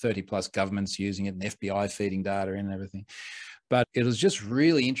it's 30 plus governments using it and FBI feeding data in and everything. But it was just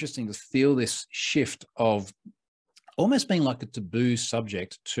really interesting to feel this shift of almost being like a taboo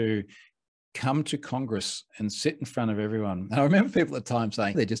subject to come to Congress and sit in front of everyone. And I remember people at the time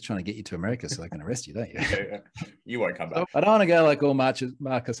saying, they're just trying to get you to America so they can arrest you, don't you? Yeah. You won't come back. I don't want to go like all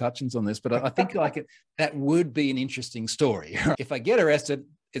Marcus Hutchins on this, but I think like that would be an interesting story. If I get arrested,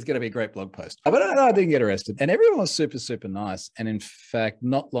 it's going to be a great blog post. But I didn't get arrested. And everyone was super, super nice. And in fact,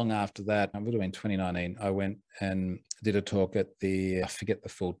 not long after that, it would have been 2019, I went and did a talk at I forget the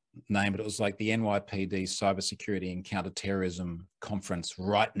full name, but it was like the NYPD Cybersecurity and Counterterrorism Conference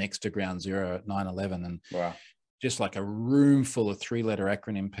right next to Ground Zero at 9/11. And wow. Just like a room full of 3-letter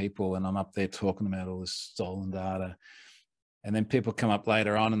acronym people. And I'm up there talking about all this stolen data. And then people come up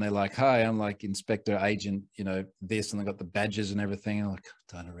later on and they're like, hi, I'm like Inspector Agent, this, and they got the badges and everything. And I'm like,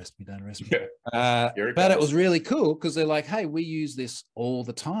 don't arrest me. Yeah. But it was really cool because they're like, hey, we use this all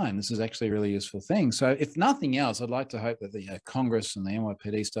the time. This is actually a really useful thing. So if nothing else, I'd like to hope that the Congress and the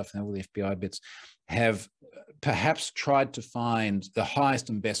NYPD stuff and all the FBI bits have perhaps tried to find the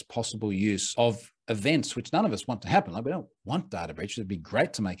highest and best possible use of events, which none of us want to happen. Like we don't want data breaches. It'd be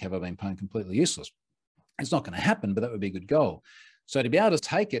great to make Have I Been Pwned completely useless. It's not going to happen, but that would be a good goal. So to be able to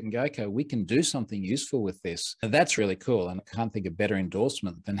take it and go, okay, we can do something useful with this, that's really cool. And I can't think of better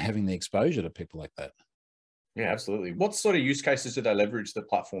endorsement than having the exposure to people like that. Yeah, absolutely. What sort of use cases do they leverage the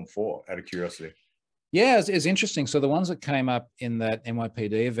platform for, out of curiosity? Yeah, it's interesting. So the ones that came up in that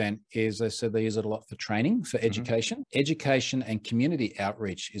NYPD event is they said they use it a lot for training, for education. Mm-hmm. Education and community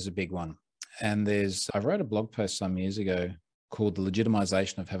outreach is a big one. And I wrote a blog post some years ago called The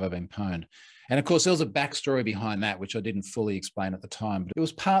Legitimization of Have I Been Pwned? And of course, there was a backstory behind that, which I didn't fully explain at the time, but it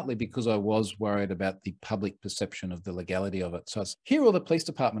was partly because I was worried about the public perception of the legality of it. So I hear all the police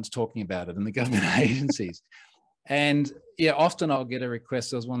departments talking about it and the government agencies. And yeah, often I'll get a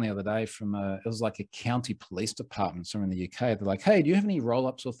request. There was one the other day from it was like a county police department somewhere in the UK. They're like, hey, do you have any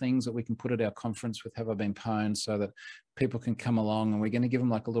roll-ups or things that we can put at our conference with Have I Been Pwned so that people can come along, and we're going to give them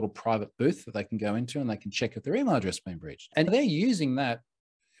like a little private booth that they can go into and they can check if their email address has been breached. And they're using that,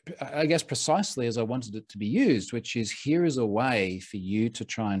 I guess, precisely as I wanted it to be used, which is here is a way for you to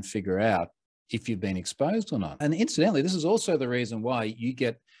try and figure out if you've been exposed or not. And incidentally, this is also the reason why you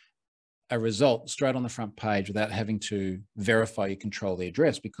get a result straight on the front page without having to verify you control the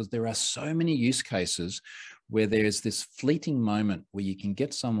address, because there are so many use cases where there's this fleeting moment where you can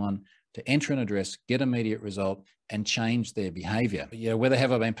get someone to enter an address, get immediate result, and change their behavior. Whether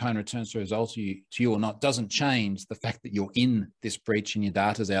Have I Been Pwned returns the result to you or not doesn't change the fact that you're in this breach and your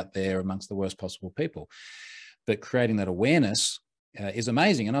data's out there amongst the worst possible people. But creating that awareness is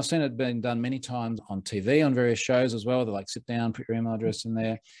amazing. And I've seen it being done many times on TV, on various shows as well. They're like, sit down, put your email address in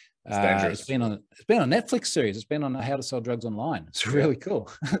there. It's been on a Netflix series. It's been on How to Sell Drugs Online. It's really cool.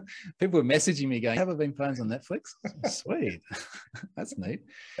 People were messaging me going, have I been pwned on Netflix? Sweet. That's neat.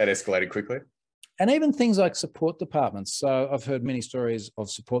 That escalated quickly. And even things like support departments. So I've heard many stories of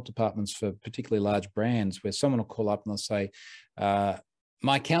support departments for particularly large brands where someone will call up and they'll say,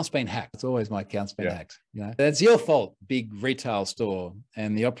 my account's been hacked. It's always my account's been hacked. You know, that's your fault, big retail store.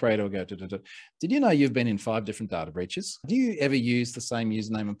 And the operator will go, did you know you've been in 5 different data breaches? Do you ever use the same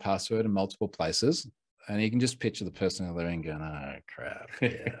username and password in multiple places? And you can just picture the person on the other end going, oh, crap.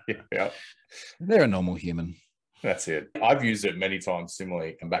 Yeah. They're a normal human. That's it. I've used it many times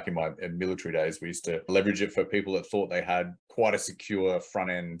similarly. And back in my military days, we used to leverage it for people that thought they had quite a secure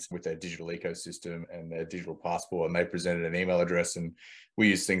front end with their digital ecosystem and their digital passport. And they presented an email address. And we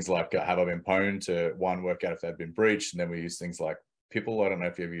used things like have I been pwned to work out if they'd been breached. And then we use things like Pipple. I don't know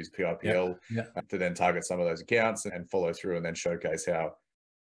if you ever used PIPL to then target some of those accounts and follow through and then showcase how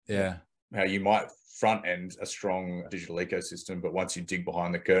you might front end a strong digital ecosystem. But once you dig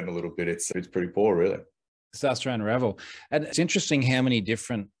behind the curtain a little bit, it's pretty poor, really. Starts to unravel. And it's interesting how many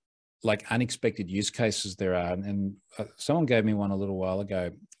different like unexpected use cases there are. And someone gave me one a little while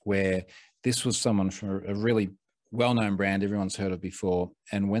ago where this was someone from a really well-known brand everyone's heard of before.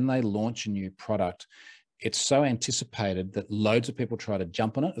 And when they launch a new product, it's so anticipated that loads of people try to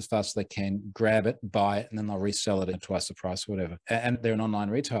jump on it as fast as they can, grab it, buy it, and then they'll resell it at twice the price or whatever. And they're an online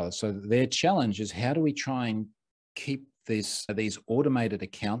retailer. So their challenge is how do we try and keep these automated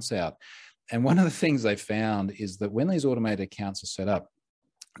accounts out? And one of the things they found is that when these automated accounts are set up,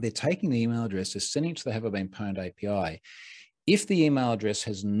 they're taking the email address, they're sending it to the Have I Been Pwned API. If the email address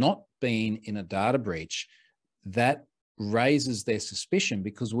has not been in a data breach, that raises their suspicion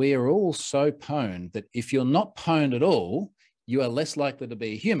because we are all so pwned that if you're not pwned at all, you are less likely to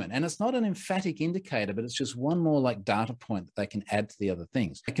be a human. And it's not an emphatic indicator, but it's just one more like data point that they can add to the other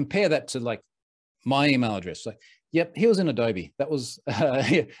things. I compare that to like my email address. Like, yep, he was in Adobe. That was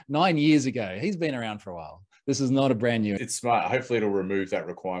 9 years ago. He's been around for a while. This is not a brand new. It's smart. Hopefully it'll remove that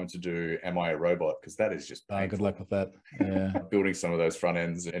requirement to do, am I a robot? Because that is just painful. Good luck with that. Yeah. Building some of those front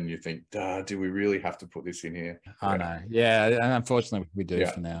ends and you think, do we really have to put this in here? I know. Yeah. And unfortunately we do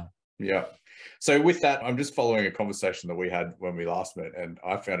for now. Yeah. So with that, I'm just following a conversation that we had when we last met, and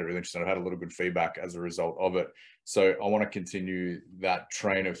I found it really interesting. I had a lot of good feedback as a result of it. So I want to continue that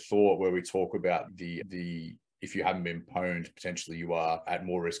train of thought where we talk about the if you haven't been pwned, potentially you are at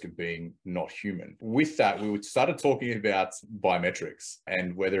more risk of being not human. With that, we started talking about biometrics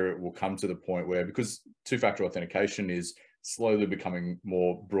and whether it will come to the point where, because two-factor authentication is slowly becoming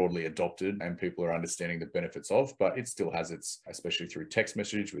more broadly adopted and people are understanding the benefits of, but it still has its, especially through text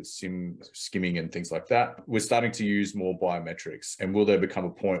message with skimming and things like that. We're starting to use more biometrics. And will there become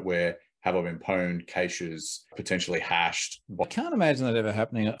a point where have I been pwned, caches, potentially hashed? I can't imagine that ever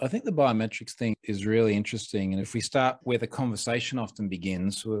happening. I think the biometrics thing is really interesting. And if we start where the conversation often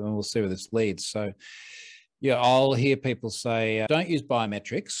begins, we'll see where this leads. So yeah, I'll hear people say, don't use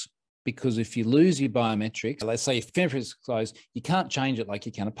biometrics because if you lose your biometrics, let's say your fingerprint is closed, you can't change it like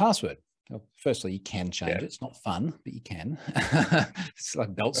you can a password. Well, firstly, you can change it. It's not fun, but you can. It's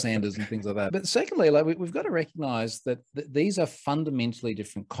like belt sanders and things like that. But secondly, like we've got to recognize that these are fundamentally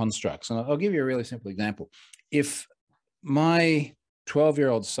different constructs. And I'll give you a really simple example. If my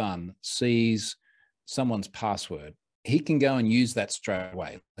 12-year-old son sees someone's password, he can go and use that straight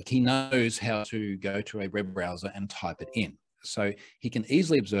away. Like he knows how to go to a web browser and type it in. So he can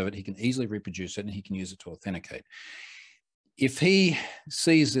easily observe it, he can easily reproduce it, and he can use it to authenticate. If he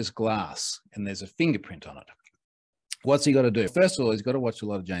sees this glass and there's a fingerprint on it, what's he got to do? First of all, he's got to watch a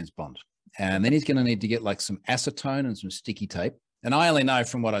lot of James Bond. And then he's going to need to get like some acetone and some sticky tape. And I only know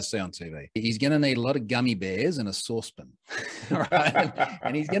from what I see on TV. He's going to need a lot of gummy bears and a saucepan, right?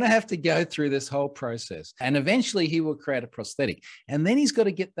 And he's going to have to go through this whole process. And eventually he will create a prosthetic. And then he's got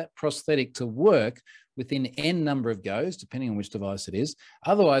to get that prosthetic to work within N number of goes, depending on which device it is.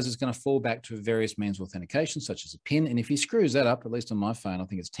 Otherwise, it's going to fall back to various means of authentication, such as a PIN. And if he screws that up, at least on my phone, I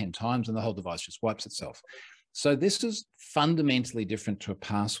think it's 10 times, and the whole device just wipes itself. So this is fundamentally different to a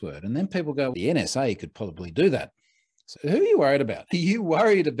password. And then people go, the NSA could probably do that. So who are you worried about? Are you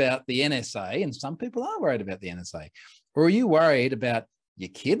worried about the NSA? And some people are worried about the NSA. Or are you worried about your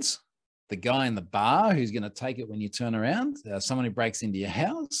kids? The guy in the bar who's going to take it when you turn around, someone who breaks into your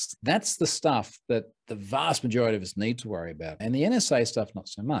house? That's the stuff that the vast majority of us need to worry about. And the NSA stuff, not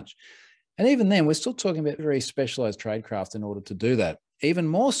so much. And even then, we're still talking about very specialized tradecraft in order to do that. even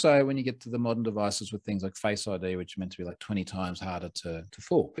more so when you get to the modern devices with things like Face ID, which are meant to be like 20 times harder to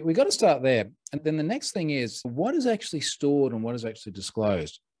fool. We've got to start there. And then the next thing is what is actually stored and what is actually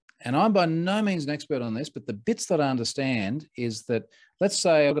disclosed. And I'm by no means an expert on this, but the bits that I understand is that, let's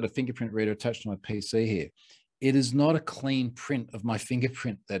say I've got a fingerprint reader attached to my PC here. It is not a clean print of my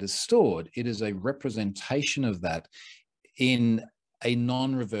fingerprint that is stored. It is a representation of that in a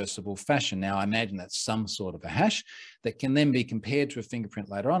non-reversible fashion. Now, I imagine that's some sort of a hash that can then be compared to a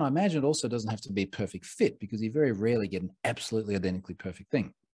fingerprint later on. I imagine it also doesn't have to be a perfect fit because you very rarely get an absolutely identically perfect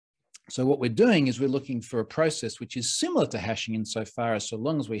thing. So what we're doing is we're looking for a process which is similar to hashing insofar as so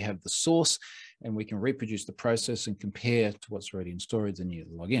long as we have the source and we can reproduce the process and compare to what's already in storage, then you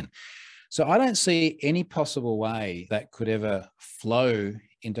log in. So I don't see any possible way that could ever flow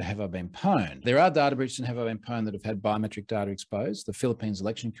into Have I Been Pwned. There are data breaches in Have I Been Pwned that have had biometric data exposed. The Philippines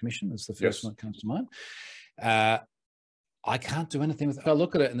Election Commission is the first one that comes to mind. I can't do anything with it. I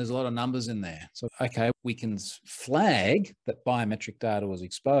look at it and there's a lot of numbers in there. So, okay, we can flag that biometric data was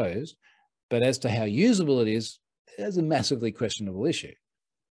exposed, but as to how usable it is, there's a massively questionable issue.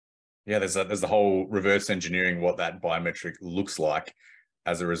 Yeah, there's the whole reverse engineering what that biometric looks like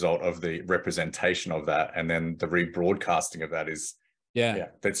as a result of the representation of that. And then the rebroadcasting of that is,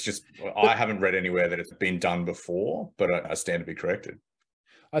 that's just, I haven't read anywhere that it's been done before, but I stand to be corrected.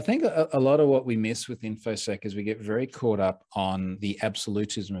 I think a lot of what we miss with InfoSec is we get very caught up on the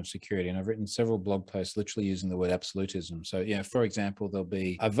absolutism of security. And I've written several blog posts literally using the word absolutism. So, for example, there'll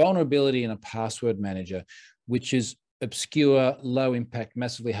be a vulnerability in a password manager, which is obscure, low impact,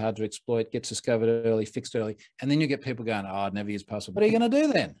 massively hard to exploit, gets discovered early, fixed early. And then you get people going, I'd never use password. What are you going to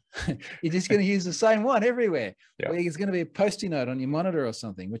do then? You're just going to use the same one everywhere. Yeah. Or it's going to be a Post-it note on your monitor or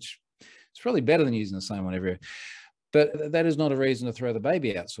something, which is probably better than using the same one everywhere. But that is not a reason to throw the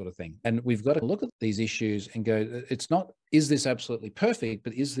baby out, sort of thing. And we've got to look at these issues and go, it's not, is this absolutely perfect,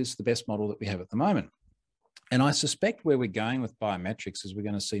 but is this the best model that we have at the moment? And I suspect where we're going with biometrics is we're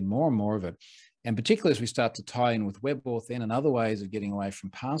going to see more and more of it. And particularly as we start to tie in with WebAuthn and other ways of getting away from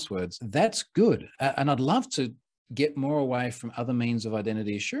passwords, that's good. And I'd love to get more away from other means of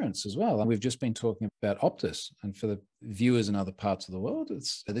identity assurance as well. And we've just been talking about Optus, and for the viewers in other parts of the world,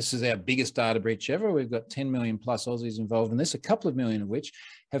 this is our biggest data breach ever. We've got 10 million plus Aussies involved in this, a couple of million of which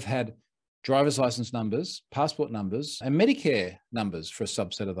have had driver's license numbers, passport numbers, and Medicare numbers for a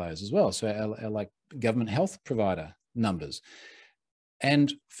subset of those as well. So our like government health provider numbers.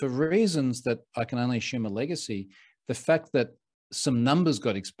 And for reasons that I can only assume a legacy, the fact that some numbers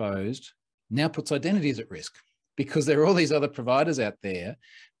got exposed now puts identities at risk, because there are all these other providers out there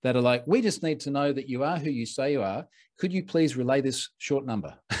that are like, we just need to know that you are who you say you are. Could you please relay this short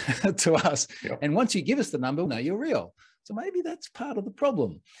number to us? Yep. And once you give us the number, we'll know you're real. So maybe that's part of the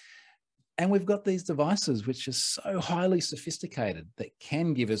problem. And we've got these devices which are so highly sophisticated that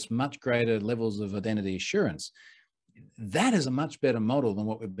can give us much greater levels of identity assurance. That is a much better model than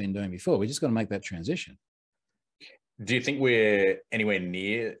what we've been doing before. We just got to make that transition. Do you think we're anywhere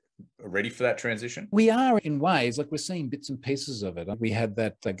near ready for that transition? We are in ways, like we're seeing bits and pieces of it. We had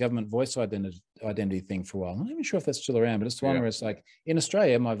that government voice identity thing for a while. I'm not even sure if that's still around, but it's the one where it's like, in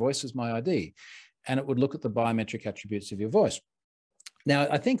Australia, my voice is my ID. And it would look at the biometric attributes of your voice. Now,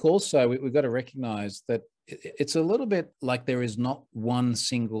 I think also we've got to recognize that it's a little bit like there is not one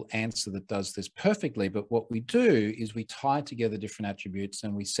single answer that does this perfectly, but what we do is we tie together different attributes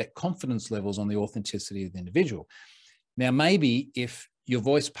and we set confidence levels on the authenticity of the individual. Now, maybe if your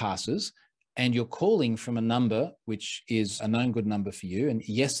voice passes and you're calling from a number which is a known good number for you, and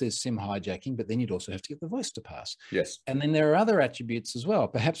yes, there's SIM hijacking, but then you'd also have to get the voice to pass. Yes. And then there are other attributes as well.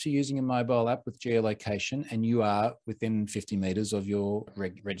 Perhaps you're using a mobile app with geolocation and you are within 50 meters of your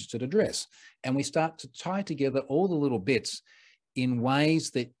registered address. And we start to tie together all the little bits in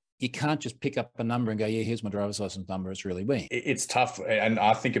ways that you can't just pick up a number and go, yeah, here's my driver's license number. It's really me. It's tough. And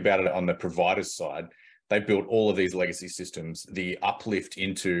I think about it on the provider's side. They built all of these legacy systems. The uplift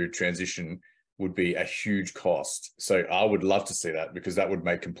into transition would be a huge cost. So I would love to see that, because that would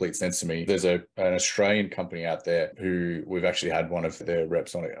make complete sense to me. There's an Australian company out there who we've actually had one of their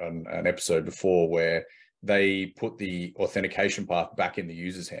reps on an episode before, where they put the authentication path back in the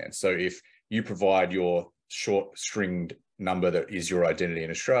user's hands. So if you provide your short stringed number that is your identity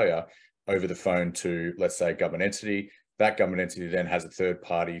in Australia over the phone to, let's say, a government entity, that government entity then has a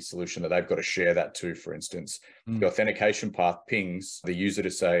third-party solution that they've got to share that to. For instance, the authentication path pings the user to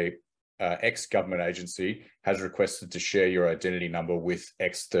say, X government agency has requested to share your identity number with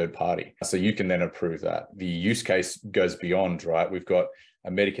X third party. So you can then approve that. The use case goes beyond, right? We've got a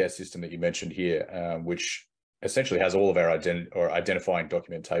Medicare system that you mentioned here, which essentially has all of our identifying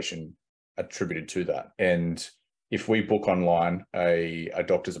documentation attributed to that. And if we book online a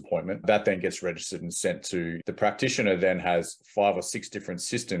doctor's appointment, that then gets registered and sent to the practitioner, then has 5 or 6 different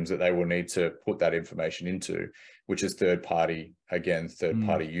systems that they will need to put that information into, which is third party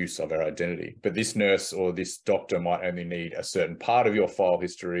use of our identity. But this nurse or this doctor might only need a certain part of your file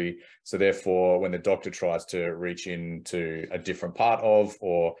history. So therefore, when the doctor tries to reach into a different part of,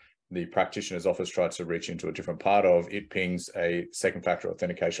 or the practitioner's office tries to reach into a different part of, it pings a second factor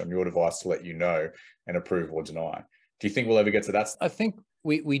authentication on your device to let you know and approve or deny. Do you think we'll ever get to that? I think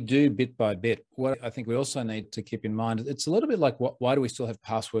we do bit by bit. What I think we also need to keep in mind, it's a little bit like, why do we still have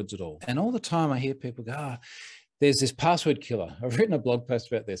passwords at all? And all the time I hear people go, there's this password killer. I've written a blog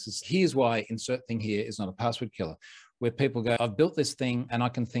post about this. Here's why insert thing here is not a password killer, where people go, I've built this thing, and I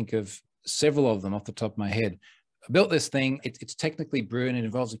can think of several of them off the top of my head. I built this thing. It's technically brilliant. It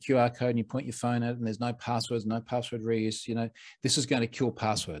involves a QR code, and you point your phone at it, and there's no passwords, no password reuse. This is going to kill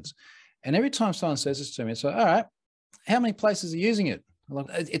passwords. And every time someone says this to me, it's like, all right, how many places are using it? Like,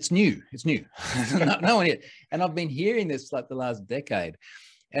 it's new. It's new. no one yet. And I've been hearing this like the last decade.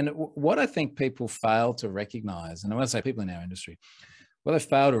 And what I think people fail to recognize, and when I say people in our industry, what they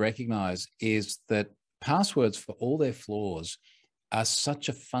fail to recognize is that passwords, for all their flaws, are such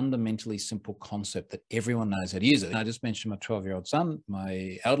a fundamentally simple concept that everyone knows how to use it. And I just mentioned my 12-year-old son,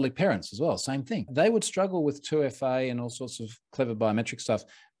 my elderly parents as well, same thing. They would struggle with 2FA and all sorts of clever biometric stuff,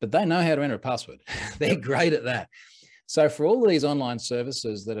 but they know how to enter a password. They're great at that. So for all of these online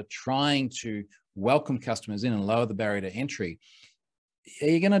services that are trying to welcome customers in and lower the barrier to entry, are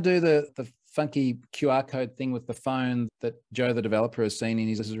you going to do the funky QR code thing with the phone that Joe, the developer, has seen and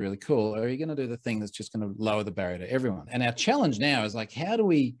this is really cool? Or are you going to do the thing that's just going to lower the barrier to everyone? And our challenge now is like, how do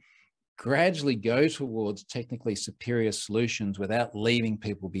we gradually go towards technically superior solutions without leaving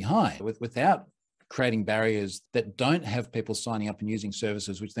people behind, without creating barriers that don't have people signing up and using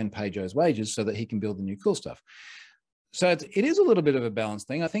services, which then pay Joe's wages so that he can build the new cool stuff? So it is a little bit of a balance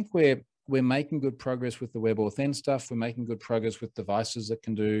thing. I think we're making good progress with the WebAuthn stuff. We're making good progress with devices that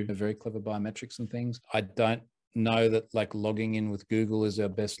can do very clever biometrics and things. I don't know that like logging in with Google is our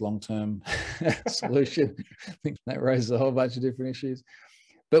best long-term solution. I think that raises a whole bunch of different issues.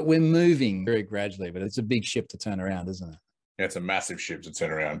 But we're moving very gradually, but it's a big ship to turn around, isn't it? Yeah, it's a massive ship to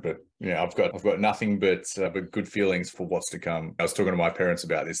turn around, but yeah, I've got nothing but good feelings for what's to come. I was talking to my parents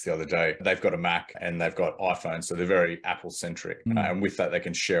about this the other day. They've got a Mac and they've got iPhones, so they're very Apple centric, and with that, they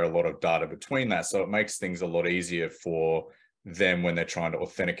can share a lot of data between that. So it makes things a lot easier for them when they're trying to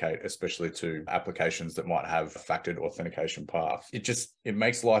authenticate, especially to applications that might have a factored authentication path. It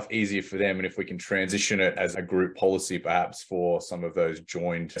makes life easier for them, and if we can transition it as a group policy, perhaps for some of those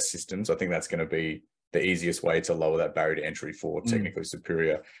joined systems, I think that's going to be the easiest way to lower that barrier to entry for technically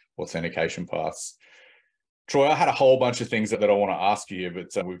superior authentication paths. Troy, I had a whole bunch of things that I want to ask you,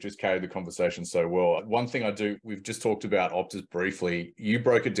 but we've just carried the conversation so well. One thing we've just talked about Optus briefly. You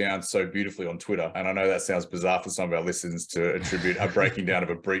broke it down so beautifully on Twitter, and I know that sounds bizarre for some of our listeners to attribute a breaking down of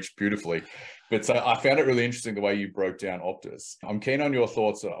a breach beautifully, but I found it really interesting the way you broke down Optus. I'm keen on your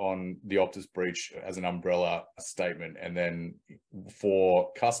thoughts on the Optus breach as an umbrella statement, and then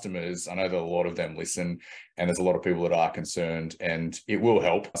for customers, I know that a lot of them listen, and there's a lot of people that are concerned, and it will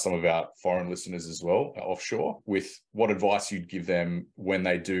help some of our foreign listeners as well, offshore, with what advice you'd give them when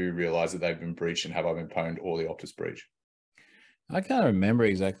they do realize that they've been breached and have I been pwned or the Optus breach. I can't remember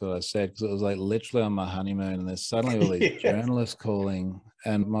exactly what I said because it was like literally on my honeymoon, and there's suddenly all these journalists calling,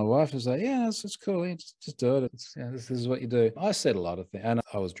 and my wife was like, yeah, it's cool. Yeah, just do it. This is what you do. I said a lot of things, and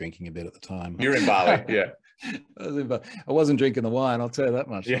I was drinking a bit at the time. You're in Bali, yeah. I wasn't drinking the wine, I'll tell you that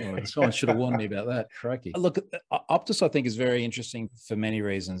much. Yeah. Someone should have warned me about that. Crikey. Look, Optus, I think, is very interesting for many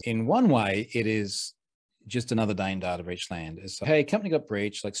reasons. In one way, it is just another day in data breach land. It's like, hey, company got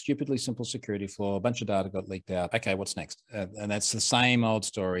breached, like stupidly simple security flaw, a bunch of data got leaked out. Okay, what's next? And that's the same old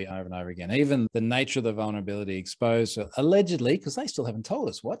story over and over again. Even the nature of the vulnerability exposed, allegedly, because they still haven't told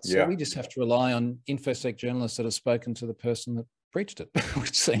us what. So we just have to rely on InfoSec journalists that have spoken to the person that breached it,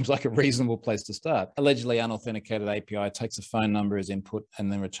 which seems like a reasonable place to start. Allegedly unauthenticated API takes a phone number as input and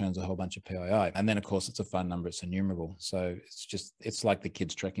then returns a whole bunch of PII. And then, of course, it's a phone number, it's enumerable. So it's like the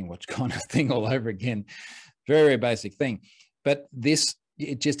kids tracking watch kind of thing all over again. Very, very basic thing. But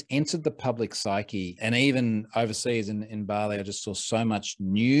it just entered the public psyche. And even overseas in Bali, I just saw so much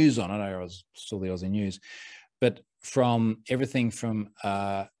news on it. I saw the Aussie news. But from everything from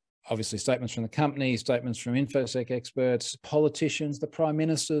obviously statements from the company, statements from InfoSec experts, politicians, the prime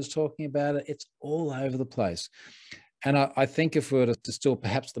minister's talking about it. It's all over the place. And I think if we were to distill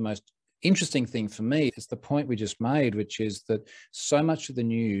perhaps the most interesting thing for me is the point we just made, which is that so much of the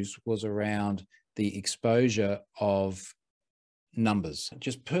news was around the exposure of numbers,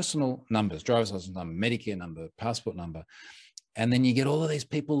 just personal numbers, driver's license number, Medicare number, passport number. And then you get all of these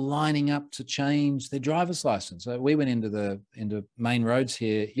people lining up to change their driver's license. So we went into main roads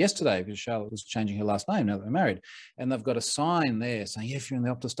here yesterday because Charlotte was changing her last name now that we're married. And they've got a sign there saying, if you're in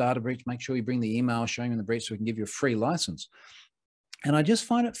the Optus data breach, make sure you bring the email showing you in the breach so we can give you a free license. And I just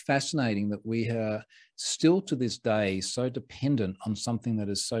find it fascinating that we are still to this day so dependent on something that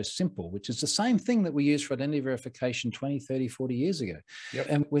is so simple, which is the same thing that we used for identity verification 20, 30, 40 years ago. Yep.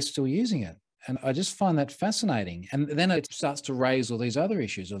 And we're still using it. And I just find that fascinating. And then it starts to raise all these other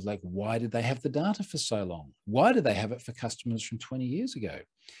issues of like, why did they have the data for so long? Why did they have it for customers from 20 years ago?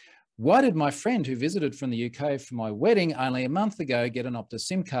 Why did my friend who visited from the UK for my wedding only a month ago get an Optus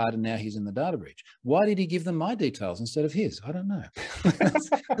SIM card and now he's in the data breach? Why did he give them my details instead of his? I don't know.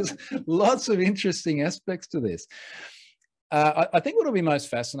 There's lots of interesting aspects to this. I think what will be most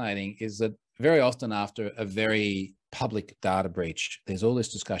fascinating is that very often after a very public data breach, there's all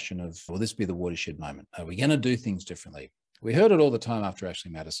this discussion of, will this be the watershed moment? Are we going to do things differently? We heard it all the time after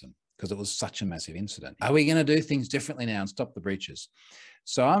Ashley Madison because it was such a massive incident. Are we going to do things differently now and stop the breaches?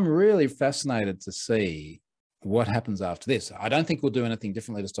 So I'm really fascinated to see what happens after this. I don't think we'll do anything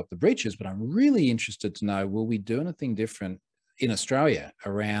differently to stop the breaches, but I'm really interested to know, will we do anything different in Australia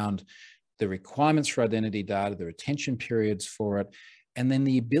around the requirements for identity data, the retention periods for it, and then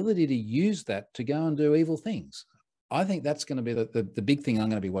the ability to use that to go and do evil things? I think that's going to be the big thing I'm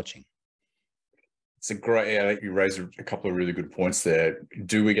going to be watching. It's a great, I think you raised a couple of really good points there.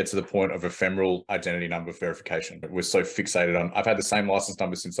 Do we get to the point of ephemeral identity number verification? We're so fixated on, I've had the same license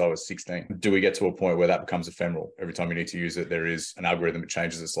number since I was 16. Do we get to a point where that becomes ephemeral? Every time you need to use it, there is an algorithm that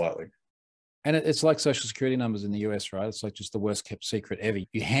changes it slightly. And it's like social security numbers in the US, right? It's like just the worst kept secret ever.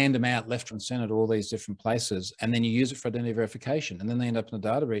 You hand them out left and center to all these different places, and then you use it for identity verification. And then they end up in a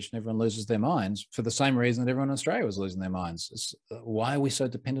data breach and everyone loses their minds for the same reason that everyone in Australia was losing their minds. Why are we so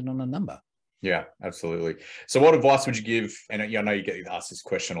dependent on a number? Yeah, absolutely. So what advice would you give? And I know you get asked this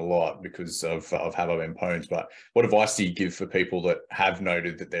question a lot because of Have I Been Pwned, but what advice do you give for people that have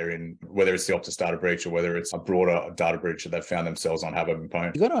noted that they're in, whether it's the Optus data breach or whether it's a broader data breach that they've found themselves on Have I Been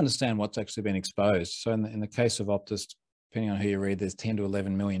Pwned? You've got to understand what's actually been exposed. So in the case of Optus, depending on who you read, there's 10 to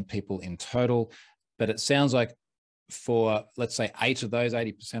 11 million people in total, but it sounds like for, let's say, 8 of those,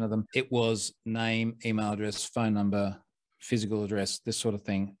 80% of them, it was name, email address, phone number, physical address, this sort of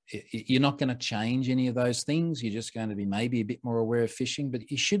thing. You're not going to change any of those things. You're just going to be maybe a bit more aware of phishing,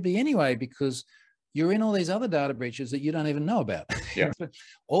 but you should be anyway, because you're in all these other data breaches that you don't even know about. Yeah.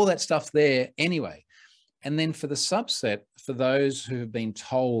 All that stuff there anyway. And then for the subset, for those who have been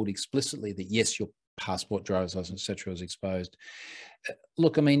told explicitly that, yes, your passport, driver's license, et cetera, is exposed.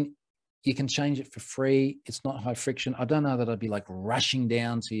 Look, I mean, you can change it for free. It's not high friction. I don't know that I'd be like rushing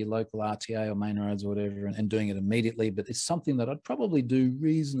down to your local RTA or main roads or whatever and doing it immediately, but it's something that I'd probably do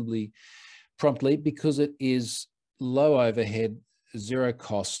reasonably promptly because it is low overhead, zero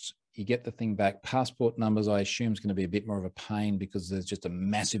cost. You get the thing back. Passport numbers, I assume, is going to be a bit more of a pain because there's just a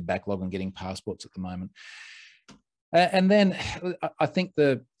massive backlog on getting passports at the moment. And then I think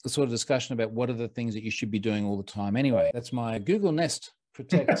the sort of discussion about what are the things that you should be doing all the time anyway. That's my Google Nest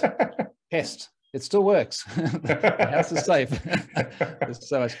Protect test. It still works. The house is safe. There's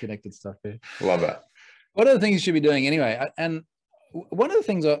so much connected stuff here. Love that. What are the things you should be doing anyway? And one of the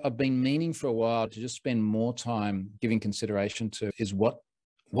things I've been meaning for a while to just spend more time giving consideration to is what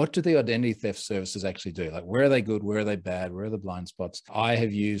do the identity theft services actually do? Like, where are they good? Where are they bad? Where are the blind spots? I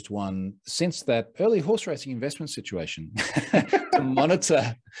have used one since that early horse racing investment situation to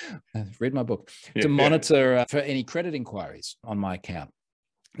monitor, read my book, to monitor for any credit inquiries on my account.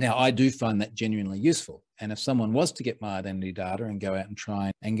 Now, I do find that genuinely useful. And if someone was to get my identity data and go out and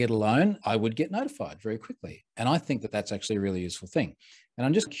try and get a loan, I would get notified very quickly. And I think that that's actually a really useful thing. And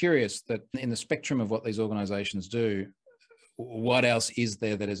I'm just curious that in the spectrum of what these organizations do, what else is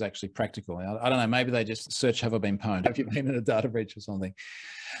there that is actually practical? I don't know, maybe they just search, have I been pwned? Have you been in a data breach or something?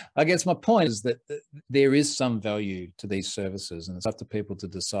 I guess my point is that there is some value to these services, and it's up to people to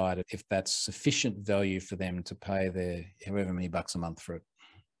decide if that's sufficient value for them to pay their however many bucks a month for it.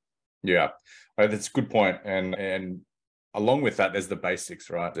 Yeah, that's a good point. And along with that, there's the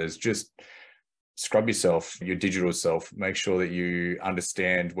basics, right? There's just scrub yourself, your digital self, make sure that you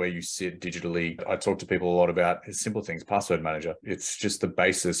understand where you sit digitally. I talk to people a lot about simple things, password manager. It's just the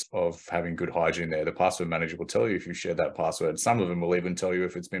basis of having good hygiene there. The password manager will tell you if you shared that password. Some of them will even tell you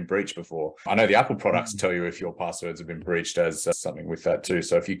if it's been breached before. I know the Apple products tell you if your passwords have been breached as something with that too.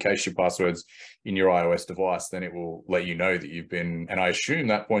 So if you cache your passwords in your iOS device, then it will let you know that you've been, and I assume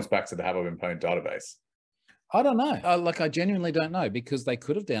that points back to the Have I Been Pwned database. I don't know. I genuinely don't know, because they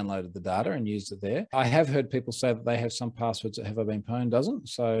could have downloaded the data and used it there. I have heard people say that they have some passwords that Have I Been Pwned doesn't.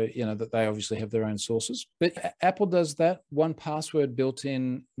 So, that they obviously have their own sources. But Apple does that. One password built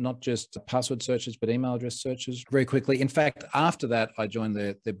in, not just password searches, but email address searches very quickly. In fact, after that, I joined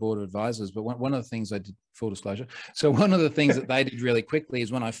their board of advisors. But one of the things I did, full disclosure. So one of the things that they did really quickly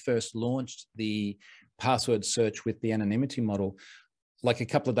is when I first launched the password search with the anonymity model, like a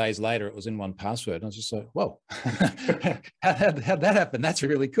couple of days later, it was in 1Password. And I was just like, whoa, how'd that happen? That's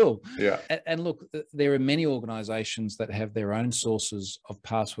really cool. Yeah. And look, there are many organizations that have their own sources of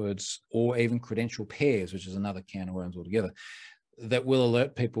passwords, or even credential pairs, which is another can of worms altogether, that will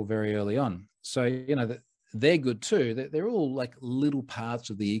alert people very early on. So, they're good too. They're all like little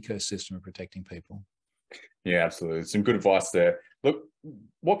parts of the ecosystem of protecting people. Yeah, absolutely. Some good advice there. Look,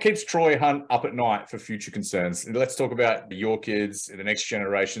 what keeps Troy Hunt up at night for future concerns? Let's talk about your kids, the next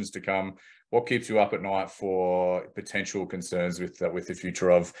generations to come. What keeps you up at night for potential concerns with the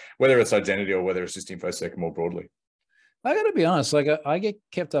future of whether it's identity or whether it's just InfoSec more broadly? I got to be honest, like I get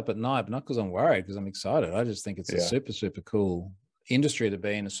kept up at night, but not because I'm worried, because I'm excited. I just think it's a super, super cool industry to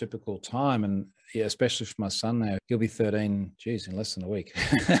be in, a super cool time. And yeah, especially for my son now, he'll be 13, geez, in less than a week.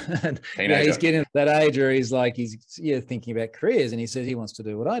 And, he's getting that age where he's thinking about careers, and he says he wants to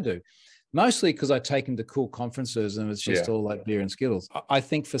do what I do. Mostly because I take him to cool conferences and it's just all like beer and Skittles. I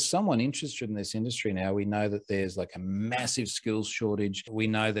think for someone interested in this industry now, we know that there's like a massive skills shortage. We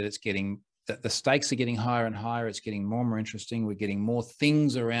know that that the stakes are getting higher and higher. It's getting more and more interesting. We're getting more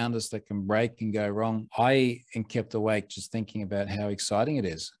things around us that can break and go wrong. I am kept awake just thinking about how exciting it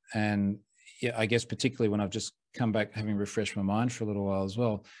is. And yeah, I guess particularly when I've just come back, having refreshed my mind for a little while as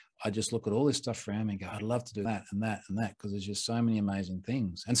well, I just look at all this stuff around me and go, I'd love to do that and that and that, because there's just so many amazing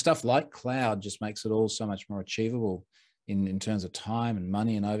things. And stuff like cloud just makes it all so much more achievable in terms of time and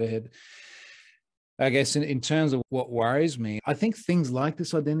money and overhead. I guess in terms of what worries me, I think things like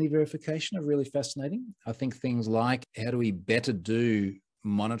this identity verification are really fascinating. I think things like how do we better do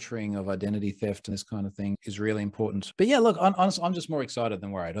monitoring of identity theft and this kind of thing is really important. But yeah, look, honestly, I'm just more excited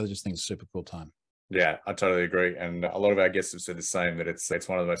than worried. I just think it's a super cool time. Yeah, I totally agree. And a lot of our guests have said the same, that it's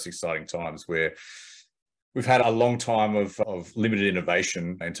one of the most exciting times where we've had a long time of limited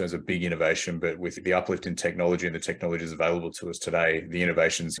innovation in terms of big innovation, but with the uplift in technology and the technologies available to us today, the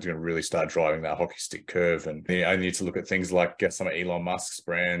innovation is going to really start driving that hockey stick curve. And I need to look at things like some of Elon Musk's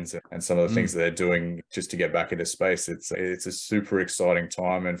brands and some of the things that they're doing just to get back into space. It's a super exciting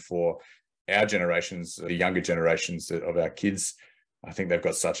time. And for our generations, the younger generations of our kids, I think they've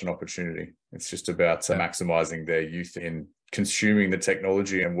got such an opportunity. It's just about maximizing their youth in consuming the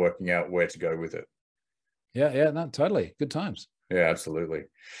technology and working out where to go with it. Yeah, no, totally. Good times. Yeah, absolutely.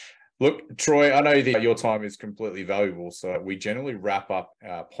 Look, Troy, I know that your time is completely valuable, so we generally wrap up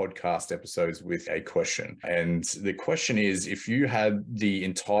our podcast episodes with a question. And the question is, if you had the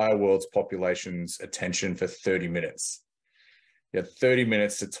entire world's population's attention for 30 minutes, you had 30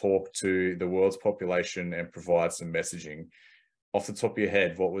 minutes to talk to the world's population and provide some messaging, off the top of your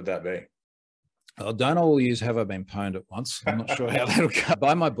head, what would that be? Oh, don't all use Have I Been Pwned at once. I'm not sure how that'll go.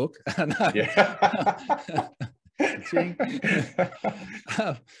 Buy my book. Yeah.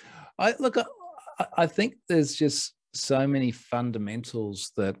 I think there's just so many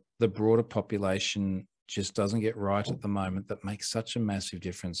fundamentals that the broader population just doesn't get right at the moment that makes such a massive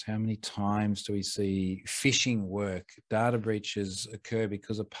difference. How many times do we see phishing work, data breaches occur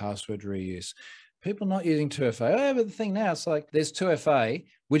because of password reuse? People not using 2FA. Oh, but the thing now, it's like there's 2FA.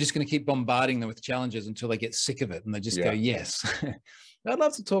 We're just going to keep bombarding them with challenges until they get sick of it and they just go, yes. I'd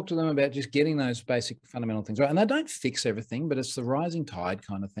love to talk to them about just getting those basic fundamental things right. And they don't fix everything, but it's the rising tide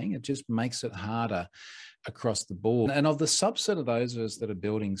kind of thing. It just makes it harder across the board. And of the subset of those of us that are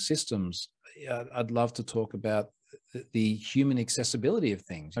building systems, I'd love to talk about the human accessibility of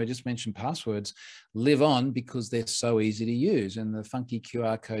things. I just mentioned passwords live on because they're so easy to use, and the funky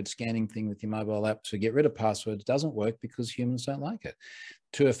QR code scanning thing with your mobile app to get rid of passwords doesn't work because humans don't like it.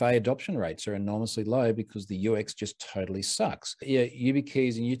 2FA adoption rates are enormously low because the UX just totally sucks. Yeah,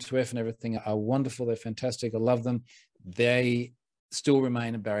 YubiKeys and U2F and everything are wonderful. They're fantastic. I love them. They still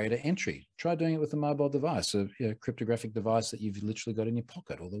remain a barrier to entry. Try doing it with a mobile device, a cryptographic device that you've literally got in your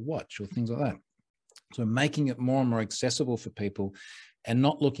pocket, or the watch, or things like that. So making it more and more accessible for people, and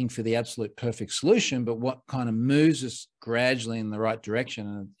not looking for the absolute perfect solution, but what kind of moves us gradually in the right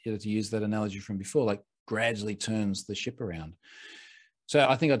direction. And to use that analogy from before, like gradually turns the ship around. So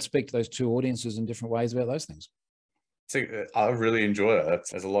I think I'd speak to those two audiences in different ways about those things. So I really enjoy that.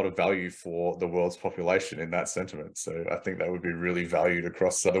 There's a lot of value for the world's population in that sentiment. So I think that would be really valued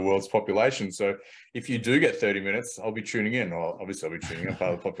across the world's population. So if you do get 30 minutes, I'll be tuning in. Well, obviously I'll be tuning in,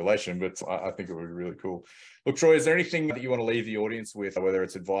 part of the population, but I think it would be really cool. Look, Troy, is there anything that you want to leave the audience with, whether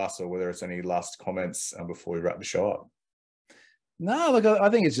it's advice or whether it's any last comments before we wrap the show up? No, look, I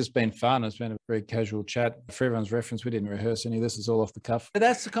think it's just been fun. It's been a very casual chat. For everyone's reference, we didn't rehearse any of this. It's all off the cuff. But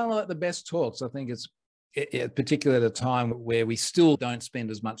that's kind of like the best talks. I think it's particularly at a time where we still don't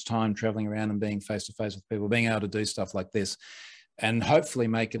spend as much time traveling around and being face-to-face with people, being able to do stuff like this and hopefully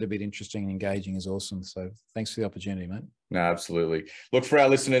make it a bit interesting and engaging is awesome. So thanks for the opportunity, mate. No, absolutely. Look, for our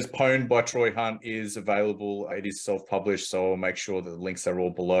listeners, Pwned by Troy Hunt is available. It is self-published, so I'll make sure that the links are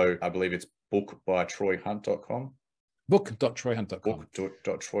all below. I believe it's bookbytroyhunt.com. Book.troyhunt.com.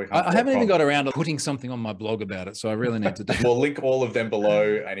 Book.troyhunt.com. I haven't even got around to putting something on my blog about it, so I really need to do. We'll link all of them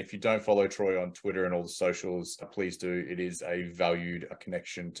below. And if you don't follow Troy on Twitter and all the socials, please do. It is a valued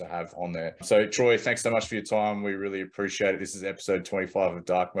connection to have on there. So, Troy, thanks so much for your time. We really appreciate it. This is episode 25 of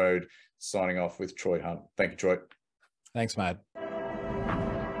Dark Mode, signing off with Troy Hunt. Thank you, Troy. Thanks, mate.